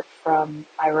report from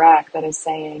Iraq that is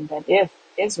saying that if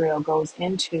Israel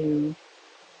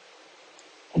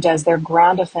does their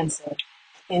ground offensive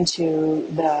into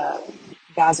the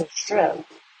Gaza Strip,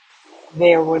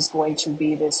 there was going to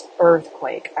be this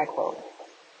earthquake, I quote.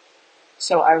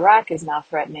 So Iraq is now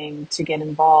threatening to get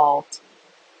involved.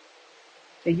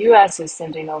 The U.S. is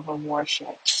sending over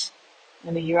warships,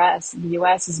 and the U.S.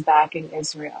 is backing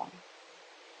Israel.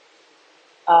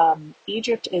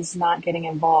 Egypt is not getting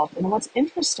involved. And what's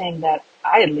interesting, that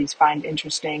I at least find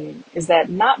interesting, is that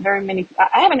not very many,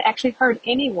 I haven't actually heard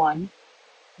anyone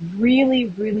really,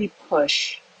 really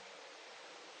push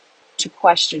to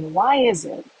question, why is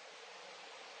it,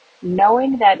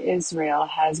 knowing that Israel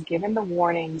has given the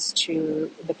warnings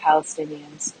to the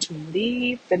Palestinians to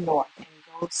leave the north and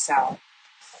go south,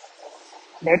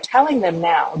 they're telling them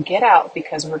now, get out,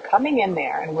 because we're coming in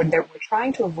there and we're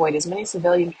trying to avoid as many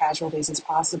civilian casualties as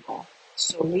possible.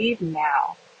 So leave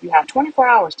now. You have 24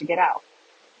 hours to get out.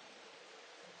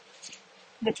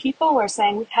 The people are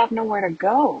saying we have nowhere to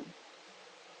go.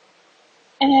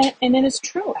 And it is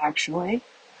true, actually,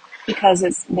 because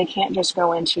they can't just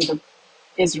go into the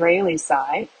Israeli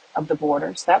side of the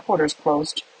border. So that border is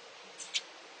closed.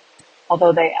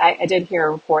 Although I did hear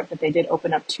a report that they did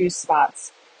open up 2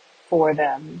 spots for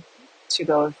them to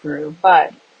go through,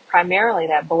 but primarily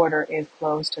that border is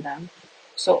closed to them.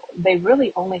 So they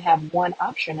really only have one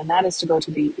option, and that is to go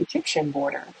to the Egyptian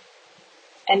border.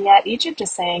 And yet Egypt is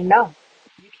saying, no,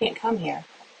 you can't come here.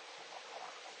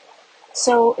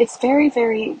 So it's very,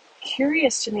 very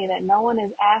curious to me that no one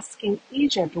is asking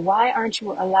Egypt, why aren't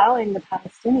you allowing the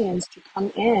Palestinians to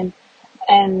come in,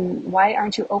 and why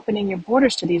aren't you opening your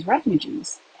borders to these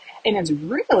refugees? And it's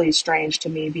really strange to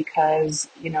me because,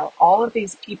 all of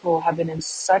these people have been in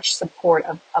such support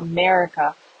of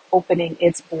America opening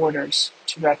its borders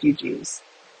to refugees.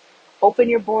 Open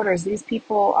your borders. These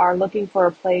people are looking for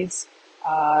a place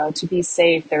to be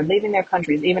safe. They're leaving their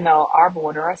countries, even though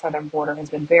our southern border,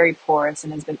 has been very porous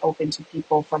and has been open to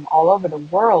people from all over the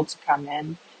world to come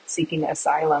in seeking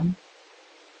asylum.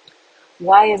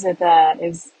 Why is it that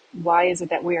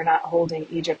we are not holding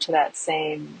Egypt to that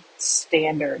same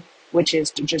standard, which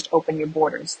is to just open your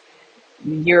borders?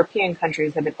 European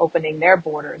countries have been opening their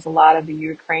borders. A lot of the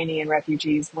Ukrainian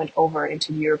refugees went over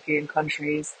into European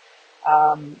countries.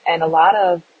 And a lot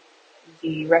of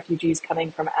the refugees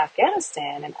coming from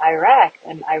Afghanistan and Iraq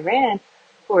and Iran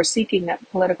who are seeking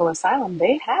political asylum,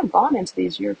 they have gone into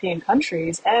these European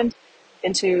countries and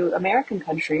into American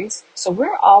countries. So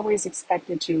we're always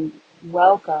expected to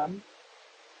welcome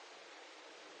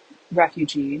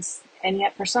refugees. And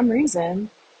yet, for some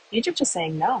reason, Egypt is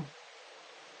saying no.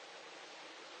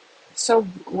 So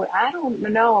I don't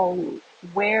know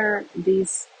where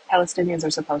these Palestinians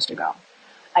are supposed to go.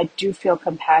 I do feel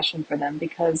compassion for them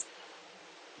because,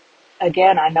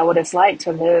 again, I know what it's like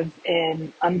to live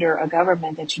under a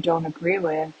government that you don't agree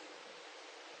with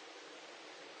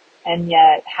and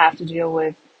yet have to deal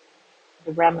with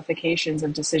the ramifications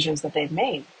of decisions that they've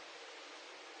made.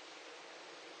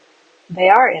 They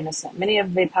are innocent. Many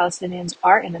of the Palestinians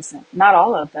are innocent. Not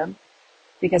all of them.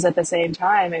 Because at the same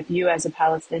time, if you as a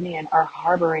Palestinian are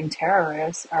harboring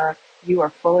terrorists, or you are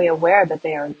fully aware that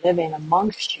they are living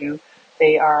amongst you,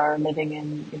 they are living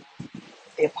in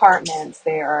the apartments,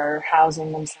 they are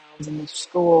housing themselves in the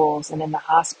schools and in the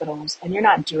hospitals, and you're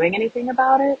not doing anything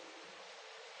about it,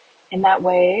 in that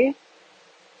way,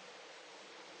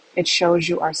 it shows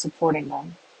you are supporting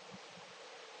them.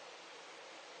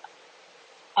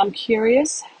 I'm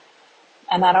curious,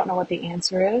 and I don't know what the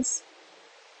answer is,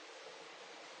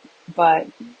 but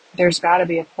there's got to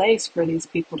be a place for these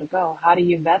people to go. How do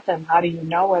you vet them? How do you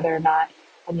know whether or not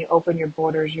when you open your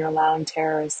borders, you're allowing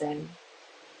terrorists in?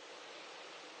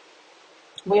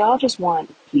 We all just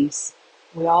want peace.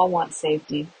 We all want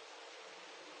safety.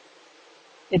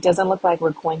 It doesn't look like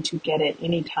we're going to get it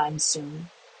anytime soon.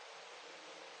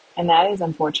 And that is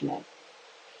unfortunate.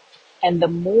 And the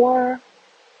more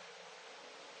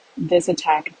this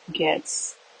attack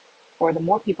gets, or the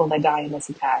more people that die in this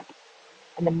attack,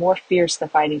 and the more fierce the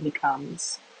fighting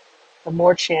becomes, the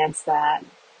more chance that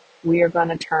we are going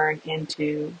to turn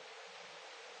into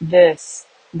this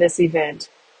event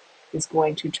is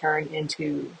going to turn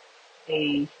into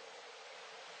a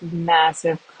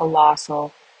massive,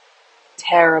 colossal,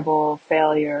 terrible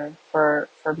failure for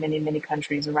many, many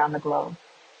countries around the globe.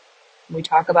 We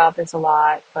talk about this a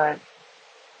lot, but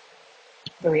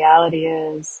the reality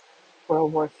is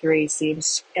World War III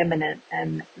seems imminent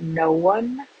and no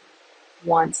one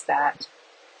wants that.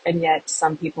 And yet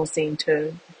some people seem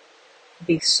to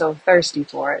be so thirsty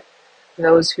for it.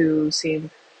 Those who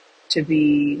seem to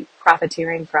be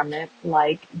profiteering from it,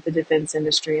 like the defense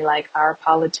industry, like our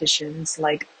politicians,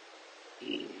 like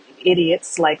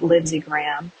idiots like Lindsey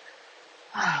Graham,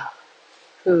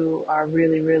 who are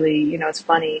really, really, it's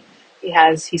funny.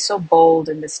 He's so bold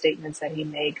in the statements that he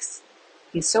makes.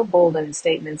 He's so bold in his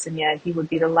statements, and yet he would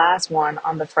be the last one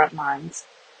on the front lines.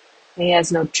 And he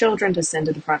has no children to send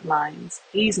to the front lines.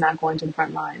 He's not going to the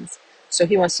front lines. So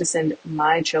he wants to send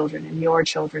my children and your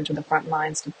children to the front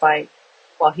lines to fight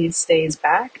while he stays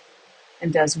back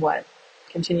and does what?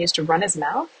 Continues to run his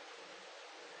mouth?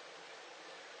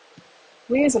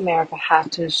 We as America have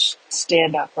to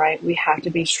stand up, right? We have to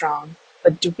be strong.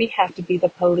 But do we have to be the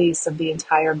police of the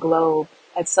entire globe?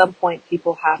 At some point,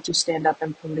 people have to stand up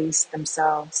and police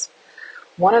themselves.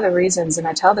 One of the reasons, and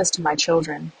I tell this to my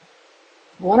children,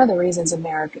 one of the reasons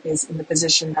America is in the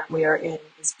position that we are in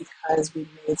is because we've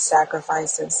made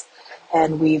sacrifices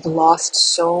and we've lost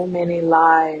so many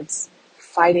lives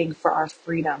fighting for our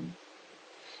freedom.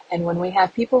 And when we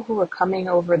have people who are coming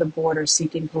over the border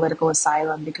seeking political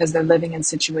asylum because they're living in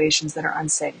situations that are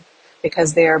unsafe,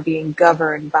 because they are being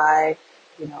governed by,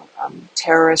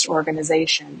 terrorist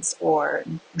organizations or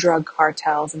drug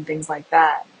cartels and things like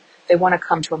that, they want to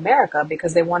come to America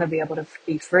because they want to be able to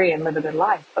be free and live a good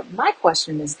life. But my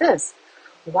question is this: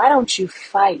 why don't you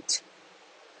fight?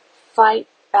 Fight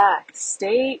back.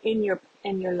 Stay in your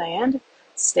land.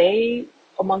 Stay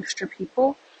amongst your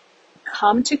people.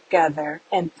 Come together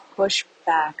and push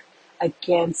back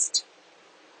against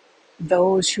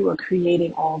those who are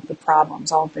creating all of the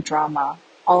problems, all of the drama,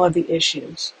 all of the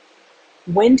issues.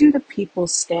 When do the people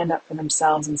stand up for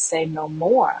themselves and say no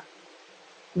more?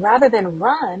 Rather than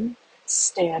run,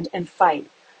 stand and fight.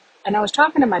 And I was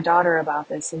talking to my daughter about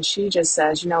this, and she just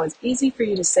says, it's easy for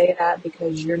you to say that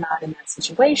because you're not in that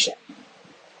situation.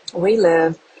 We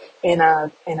live in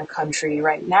a country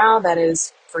right now that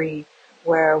is free,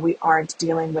 where we aren't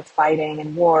dealing with fighting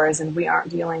and wars, and we aren't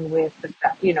dealing with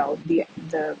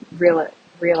the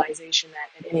realization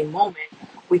that at any moment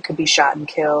we could be shot and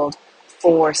killed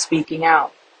for speaking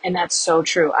out. And that's so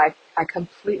true. I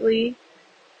completely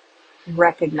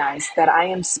recognize that I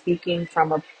am speaking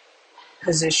from a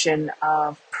position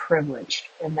of privilege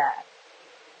in that.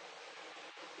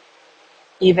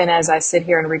 Even as I sit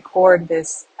here and record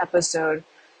this episode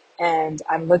and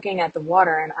I'm looking at the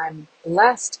water and I'm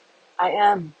blessed.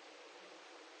 I'm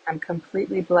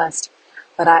completely blessed.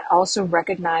 But I also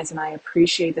recognize and I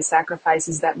appreciate the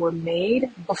sacrifices that were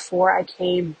made before I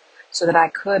came so that I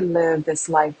could live this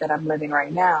life that I'm living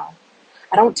right now.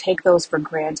 I don't take those for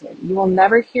granted. You will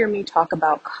never hear me talk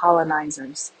about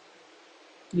colonizers.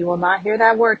 You will not hear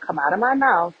that word come out of my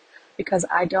mouth because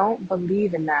I don't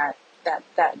believe in that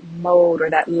mode or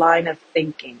that line of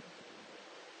thinking.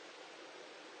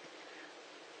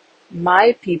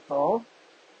 My people,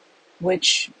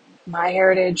 which my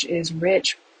heritage is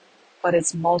rich, but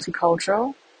it's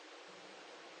multicultural,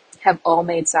 have all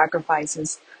made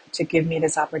sacrifices to give me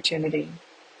this opportunity.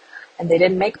 And they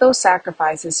didn't make those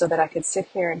sacrifices so that I could sit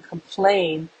here and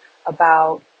complain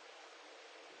about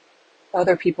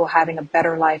other people having a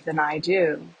better life than I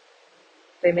do.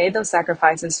 They made those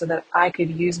sacrifices so that I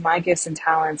could use my gifts and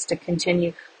talents to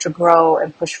continue to grow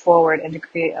and push forward and to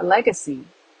create a legacy.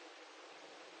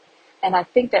 And I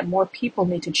think that more people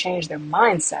need to change their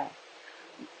mindset.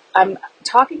 I'm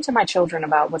talking to my children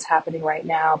about what's happening right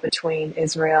now between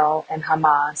Israel and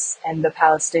Hamas and the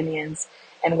Palestinians.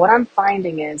 And what I'm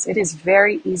finding is it is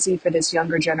very easy for this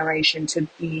younger generation to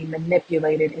be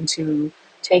manipulated into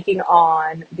taking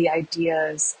on the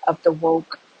ideas of the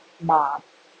woke mob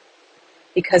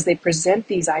because they present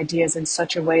these ideas in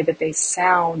such a way that they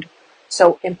sound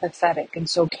so empathetic and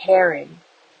so caring.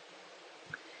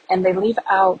 And they leave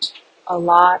out a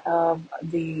lot of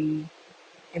the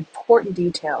important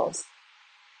details,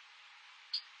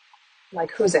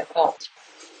 like who's at fault.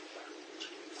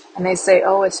 And they say,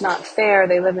 oh, it's not fair.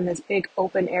 They live in this big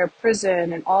open air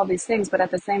prison and all these things. But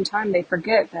at the same time, they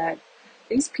forget that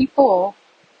these people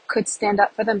could stand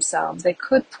up for themselves. They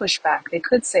could push back. They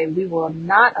could say, we will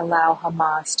not allow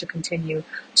Hamas to continue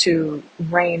to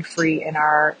reign free in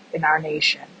our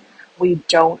nation. We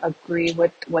don't agree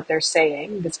with what they're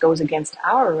saying. This goes against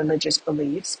our religious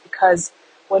beliefs, because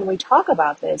when we talk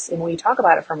about this and we talk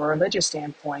about it from a religious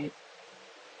standpoint,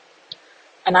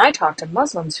 and I talk to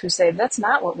Muslims who say that's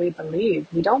not what we believe.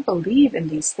 We don't believe in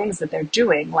these things that they're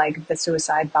doing, like the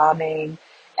suicide bombing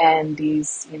and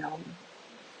these,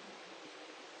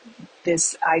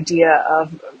 this idea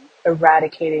of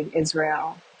eradicating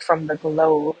Israel from the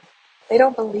globe. They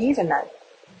don't believe in that.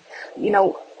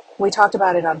 We talked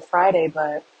about it on Friday,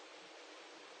 but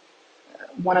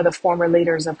one of the former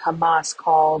leaders of Hamas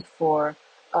called for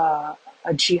a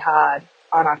jihad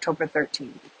on October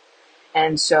 13th.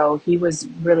 And so he was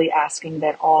really asking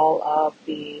that all of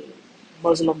the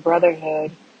Muslim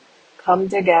Brotherhood come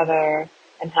together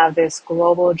and have this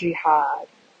global jihad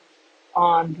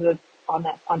on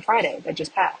Friday that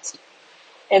just passed.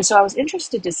 And so I was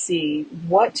interested to see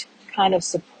what kind of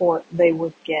support they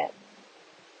would get.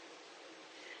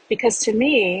 Because to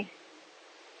me,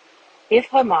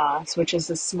 if Hamas, which is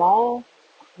a small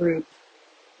group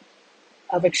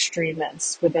of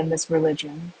extremists within this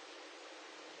religion,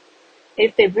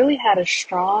 if they really had a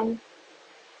strong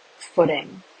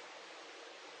footing,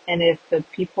 and if the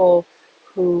people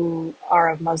who are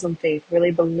of Muslim faith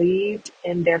really believed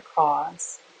in their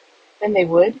cause, then they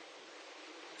would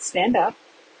stand up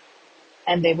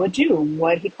and they would do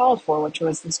what he called for, which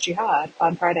was this jihad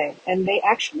on Friday. And they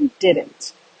actually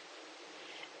didn't.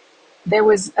 There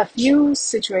was a few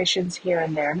situations here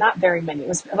and there, not very many. It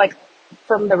was like,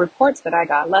 from the reports that I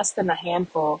got, less than a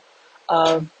handful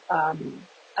of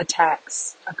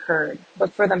attacks occurred.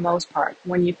 But for the most part,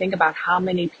 when you think about how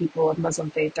many people of Muslim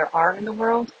faith there are in the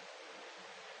world,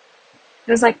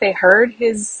 it was like they heard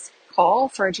his call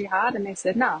for a jihad and they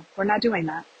said, no, we're not doing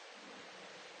that.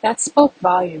 That spoke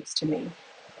volumes to me.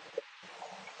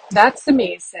 That to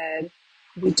me said,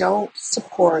 we don't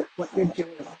support what you're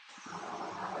doing.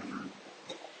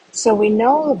 So we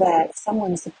know that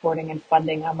someone's supporting and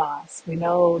funding Hamas. We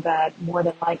know that more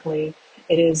than likely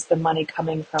it is the money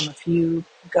coming from a few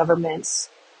governments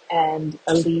and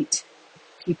elite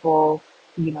people,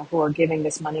 who are giving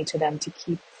this money to them to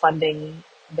keep funding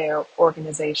their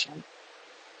organization.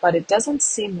 But it doesn't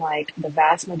seem like the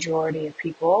vast majority of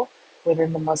people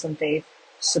within the Muslim faith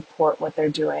support what they're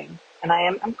doing. And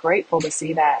I'm grateful to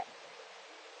see that.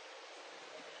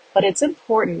 But it's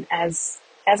important as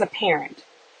a parent.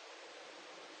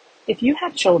 If you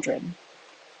have children,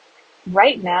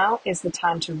 right now is the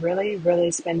time to really, really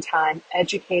spend time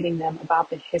educating them about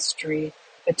the history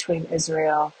between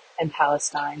Israel and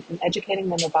Palestine, and educating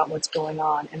them about what's going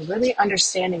on and really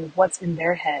understanding what's in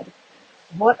their head.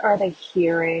 What are they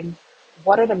hearing?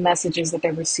 What are the messages that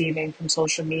they're receiving from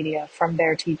social media, from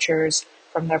their teachers,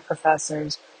 from their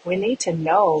professors? We need to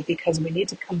know, because we need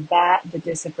to combat the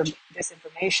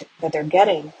disinformation that they're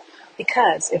getting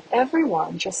Because if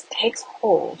everyone just takes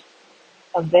hold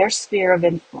of their sphere of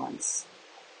influence,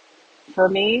 for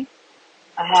me,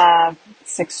 I have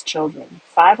 6 children.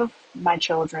 5 of my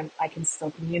children I can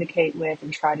still communicate with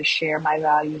and try to share my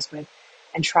values with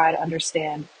and try to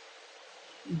understand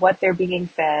what they're being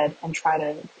fed and try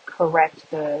to correct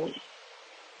the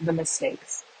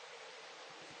mistakes.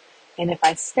 And if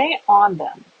I stay on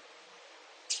them,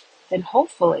 then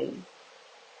hopefully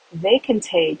they can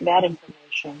take that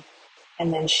information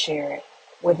and then share it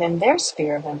within their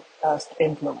sphere of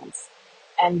influence.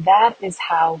 And that is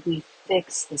how we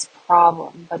fix this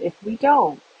problem. But if we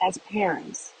don't, as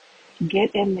parents,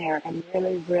 get in there and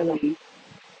really, really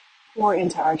pour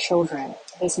into our children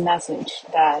this message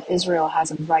that Israel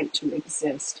has a right to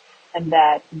exist and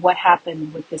that what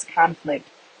happened with this conflict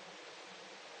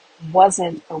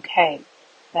wasn't okay,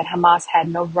 that Hamas had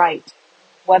no right,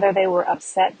 whether they were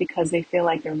upset because they feel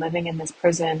like they're living in this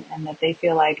prison and that they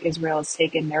feel like Israel has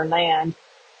taken their land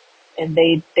and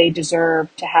they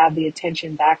deserve to have the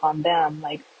attention back on them.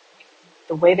 Like,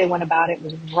 the way they went about it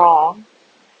was wrong.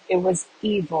 It was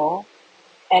evil,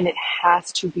 and it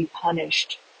has to be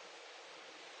punished.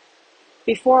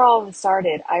 Before all of this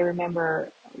started, I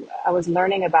remember I was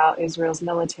learning about Israel's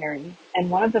military, and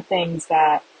one of the things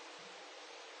that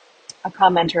a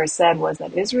commenter said was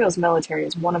that Israel's military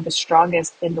is one of the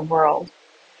strongest in the world.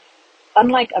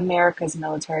 Unlike America's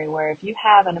military, where if you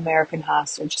have an American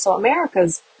hostage, so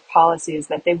America's policy is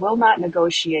that they will not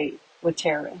negotiate with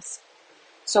terrorists.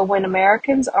 So when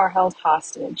Americans are held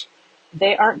hostage,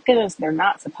 they're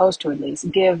not supposed to at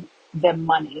least give them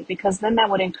money, because then that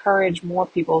would encourage more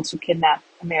people to kidnap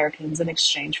Americans in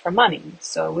exchange for money.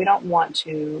 So we don't want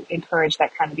to encourage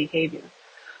that kind of behavior.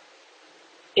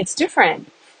 It's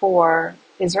different for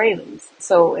Israelis.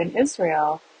 So in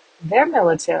Israel, their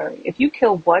military, if you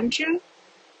kill one Jew,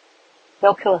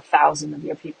 they'll kill 1,000 of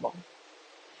your people.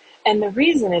 And the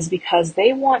reason is because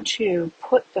they want to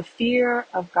put the fear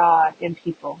of God in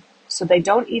people, so they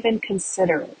don't even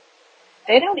consider it.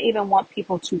 They don't even want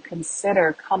people to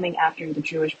consider coming after the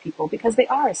Jewish people because they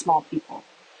are a small people.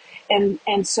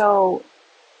 And so,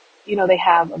 they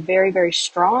have a very, very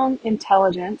strong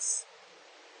intelligence,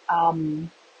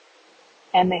 and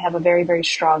they have a very, very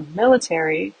strong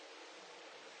military.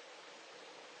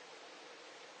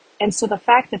 And so the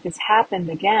fact that this happened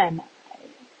again,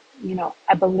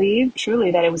 I believe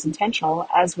truly that it was intentional,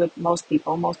 as with most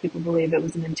people. Most people believe it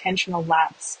was an intentional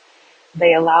lapse.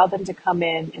 They allowed them to come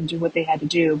in and do what they had to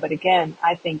do. But again,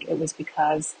 I think it was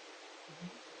because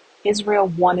Israel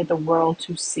wanted the world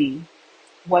to see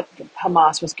what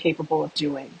Hamas was capable of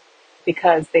doing,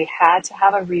 because they had to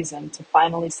have a reason to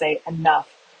finally say, enough.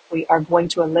 We are going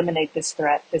to eliminate this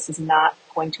threat. This is not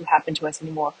going to happen to us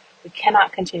anymore. We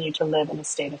cannot continue to live in a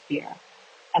state of fear.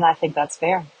 And I think that's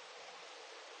fair.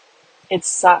 It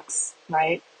sucks,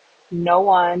 right? No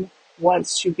one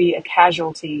wants to be a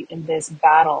casualty in this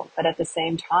battle, but at the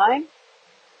same time,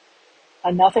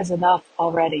 enough is enough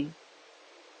already.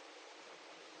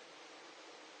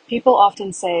 People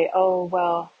often say, oh,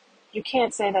 well, you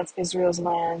can't say that's Israel's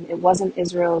land. It wasn't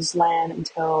Israel's land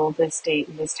until this date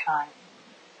and this time.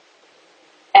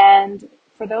 And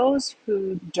for those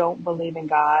who don't believe in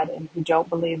God and who don't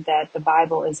believe that the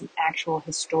Bible is an actual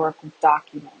historical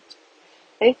document,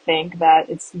 they think that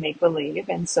it's make-believe,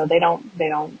 and so they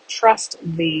don't trust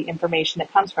the information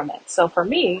that comes from it. So for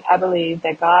me, I believe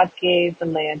that God gave the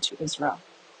land to Israel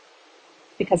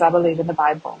because I believe in the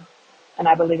Bible, and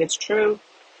I believe it's true,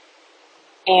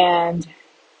 and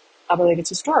I believe it's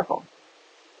historical.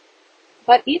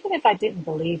 But even if I didn't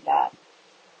believe that,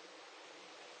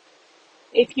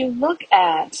 if you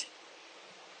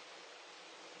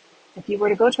were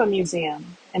to go to a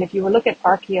museum, and if you were to look at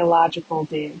archaeological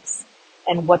digs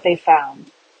and what they have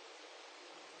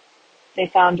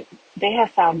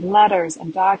found letters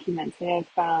and documents. They have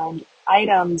found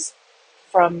items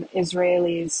from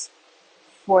Israelis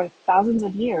for thousands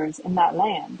of years in that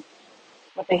land.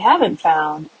 What they haven't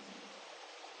found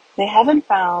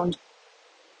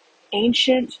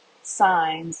ancient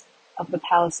signs of the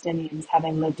Palestinians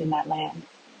having lived in that land.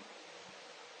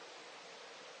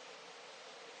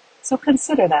 So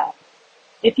consider that.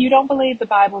 If you don't believe the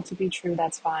Bible to be true,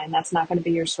 that's fine. That's not going to be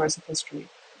your source of history.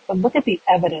 But look at the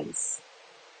evidence.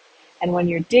 And when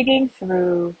you're digging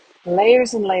through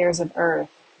layers and layers of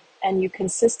earth, and you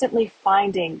consistently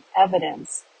finding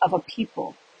evidence of a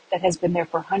people that has been there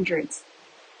for hundreds,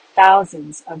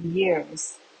 thousands of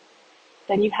years,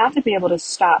 then you have to be able to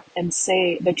stop and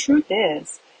say, the truth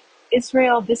is,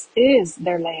 Israel, this is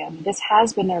their land. This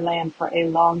has been their land for a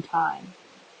long time.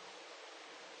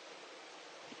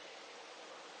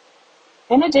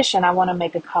 In addition, I want to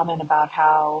make a comment about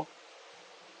how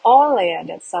All land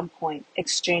at some point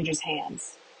exchanges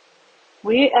hands.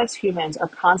 We as humans are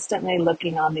constantly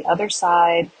looking on the other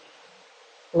side,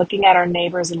 looking at our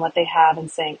neighbors and what they have and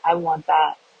saying, I want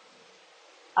that.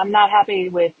 I'm not happy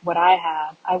with what I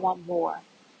have. I want more.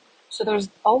 So there's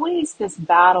always this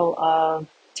battle of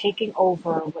taking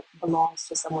over what belongs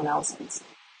to someone else's.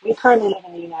 We currently live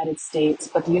in the United States,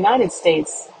 but the United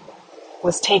States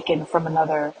was taken from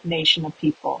another nation of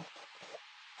people.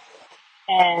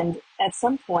 And at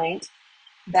some point,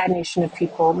 that nation of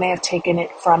people may have taken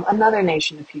it from another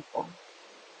nation of people.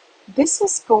 This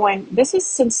is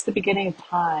since the beginning of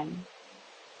time.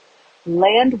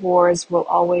 Land wars will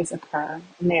always occur,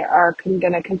 and they are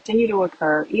going to continue to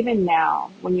occur even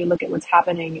now when you look at what's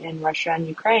happening in Russia and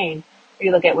Ukraine, or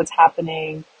you look at what's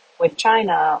happening with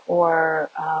China or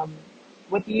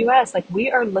with the US. Like,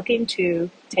 we are looking to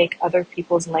take other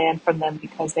people's land from them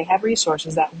because they have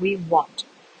resources that we want.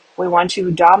 We want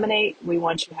to dominate, we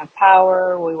want to have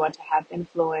power, we want to have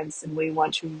influence, and we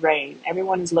want to reign.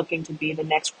 Everyone is looking to be the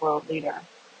next world leader.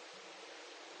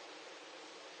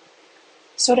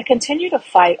 So to continue to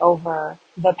fight over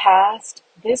the past,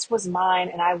 this was mine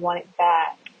and I want it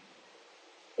back,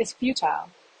 is futile.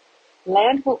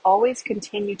 Land will always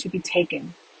continue to be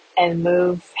taken and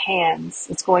move hands.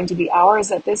 It's going to be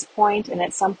ours at this point, and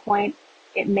at some point,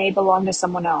 it may belong to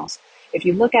someone else. If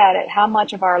you look at it, how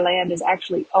much of our land is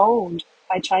actually owned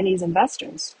by Chinese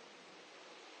investors?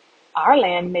 Our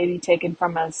land may be taken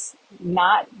from us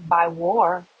not by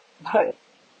war, but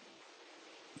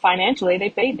financially they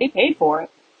paid for it.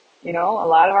 You know, a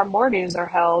lot of our mortgages are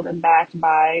held and backed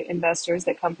by investors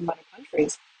that come from other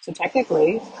countries. So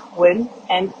technically,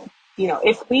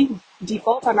 if we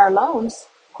default on our loans,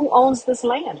 who owns this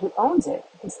land? Who owns it?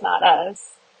 It's not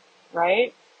us,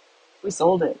 right? We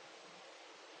sold it.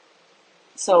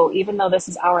 So even though this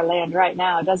is our land right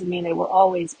now, it doesn't mean it will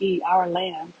always be our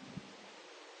land.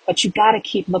 But you got to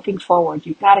keep looking forward.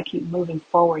 You got to keep moving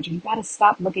forward. You got to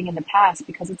stop looking in the past,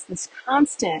 because it's this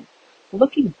constant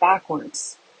looking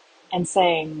backwards and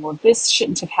saying, well, this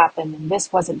shouldn't have happened and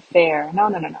this wasn't fair. No.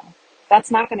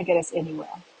 That's not going to get us anywhere.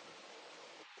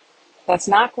 That's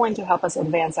not going to help us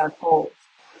advance our goals.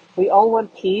 We all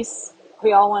want peace.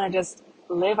 We all want to just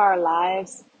live our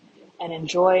lives and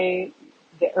enjoy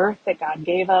the earth that God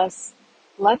gave us.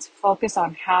 Let's focus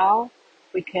on how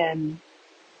we can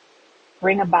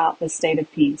bring about this state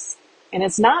of peace. And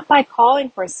it's not by calling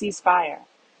for a ceasefire.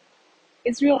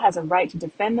 Israel has a right to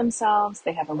defend themselves.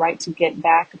 They have a right to get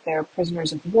back their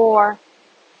prisoners of war.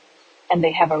 And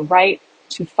they have a right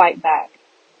to fight back.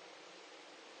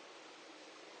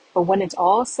 But when it's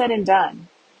all said and done,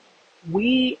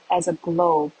 we as a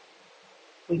globe,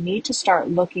 we need to start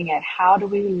looking at how do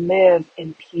we live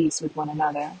in peace with one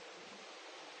another.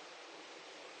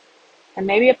 And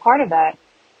maybe a part of that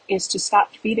is to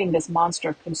stop feeding this monster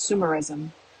of consumerism.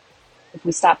 If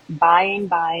we stop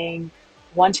buying,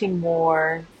 wanting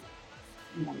more,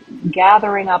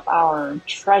 gathering up our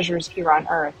treasures here on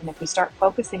earth, and if we start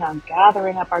focusing on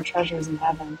gathering up our treasures in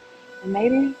heaven, then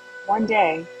maybe one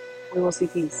day we will see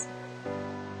peace.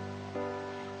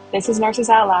 This is Nurses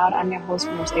Out Loud. I'm your host,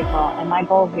 Nurse April, and my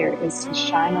goal here is to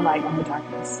shine a light on the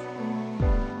darkness.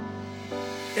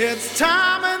 It's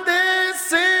time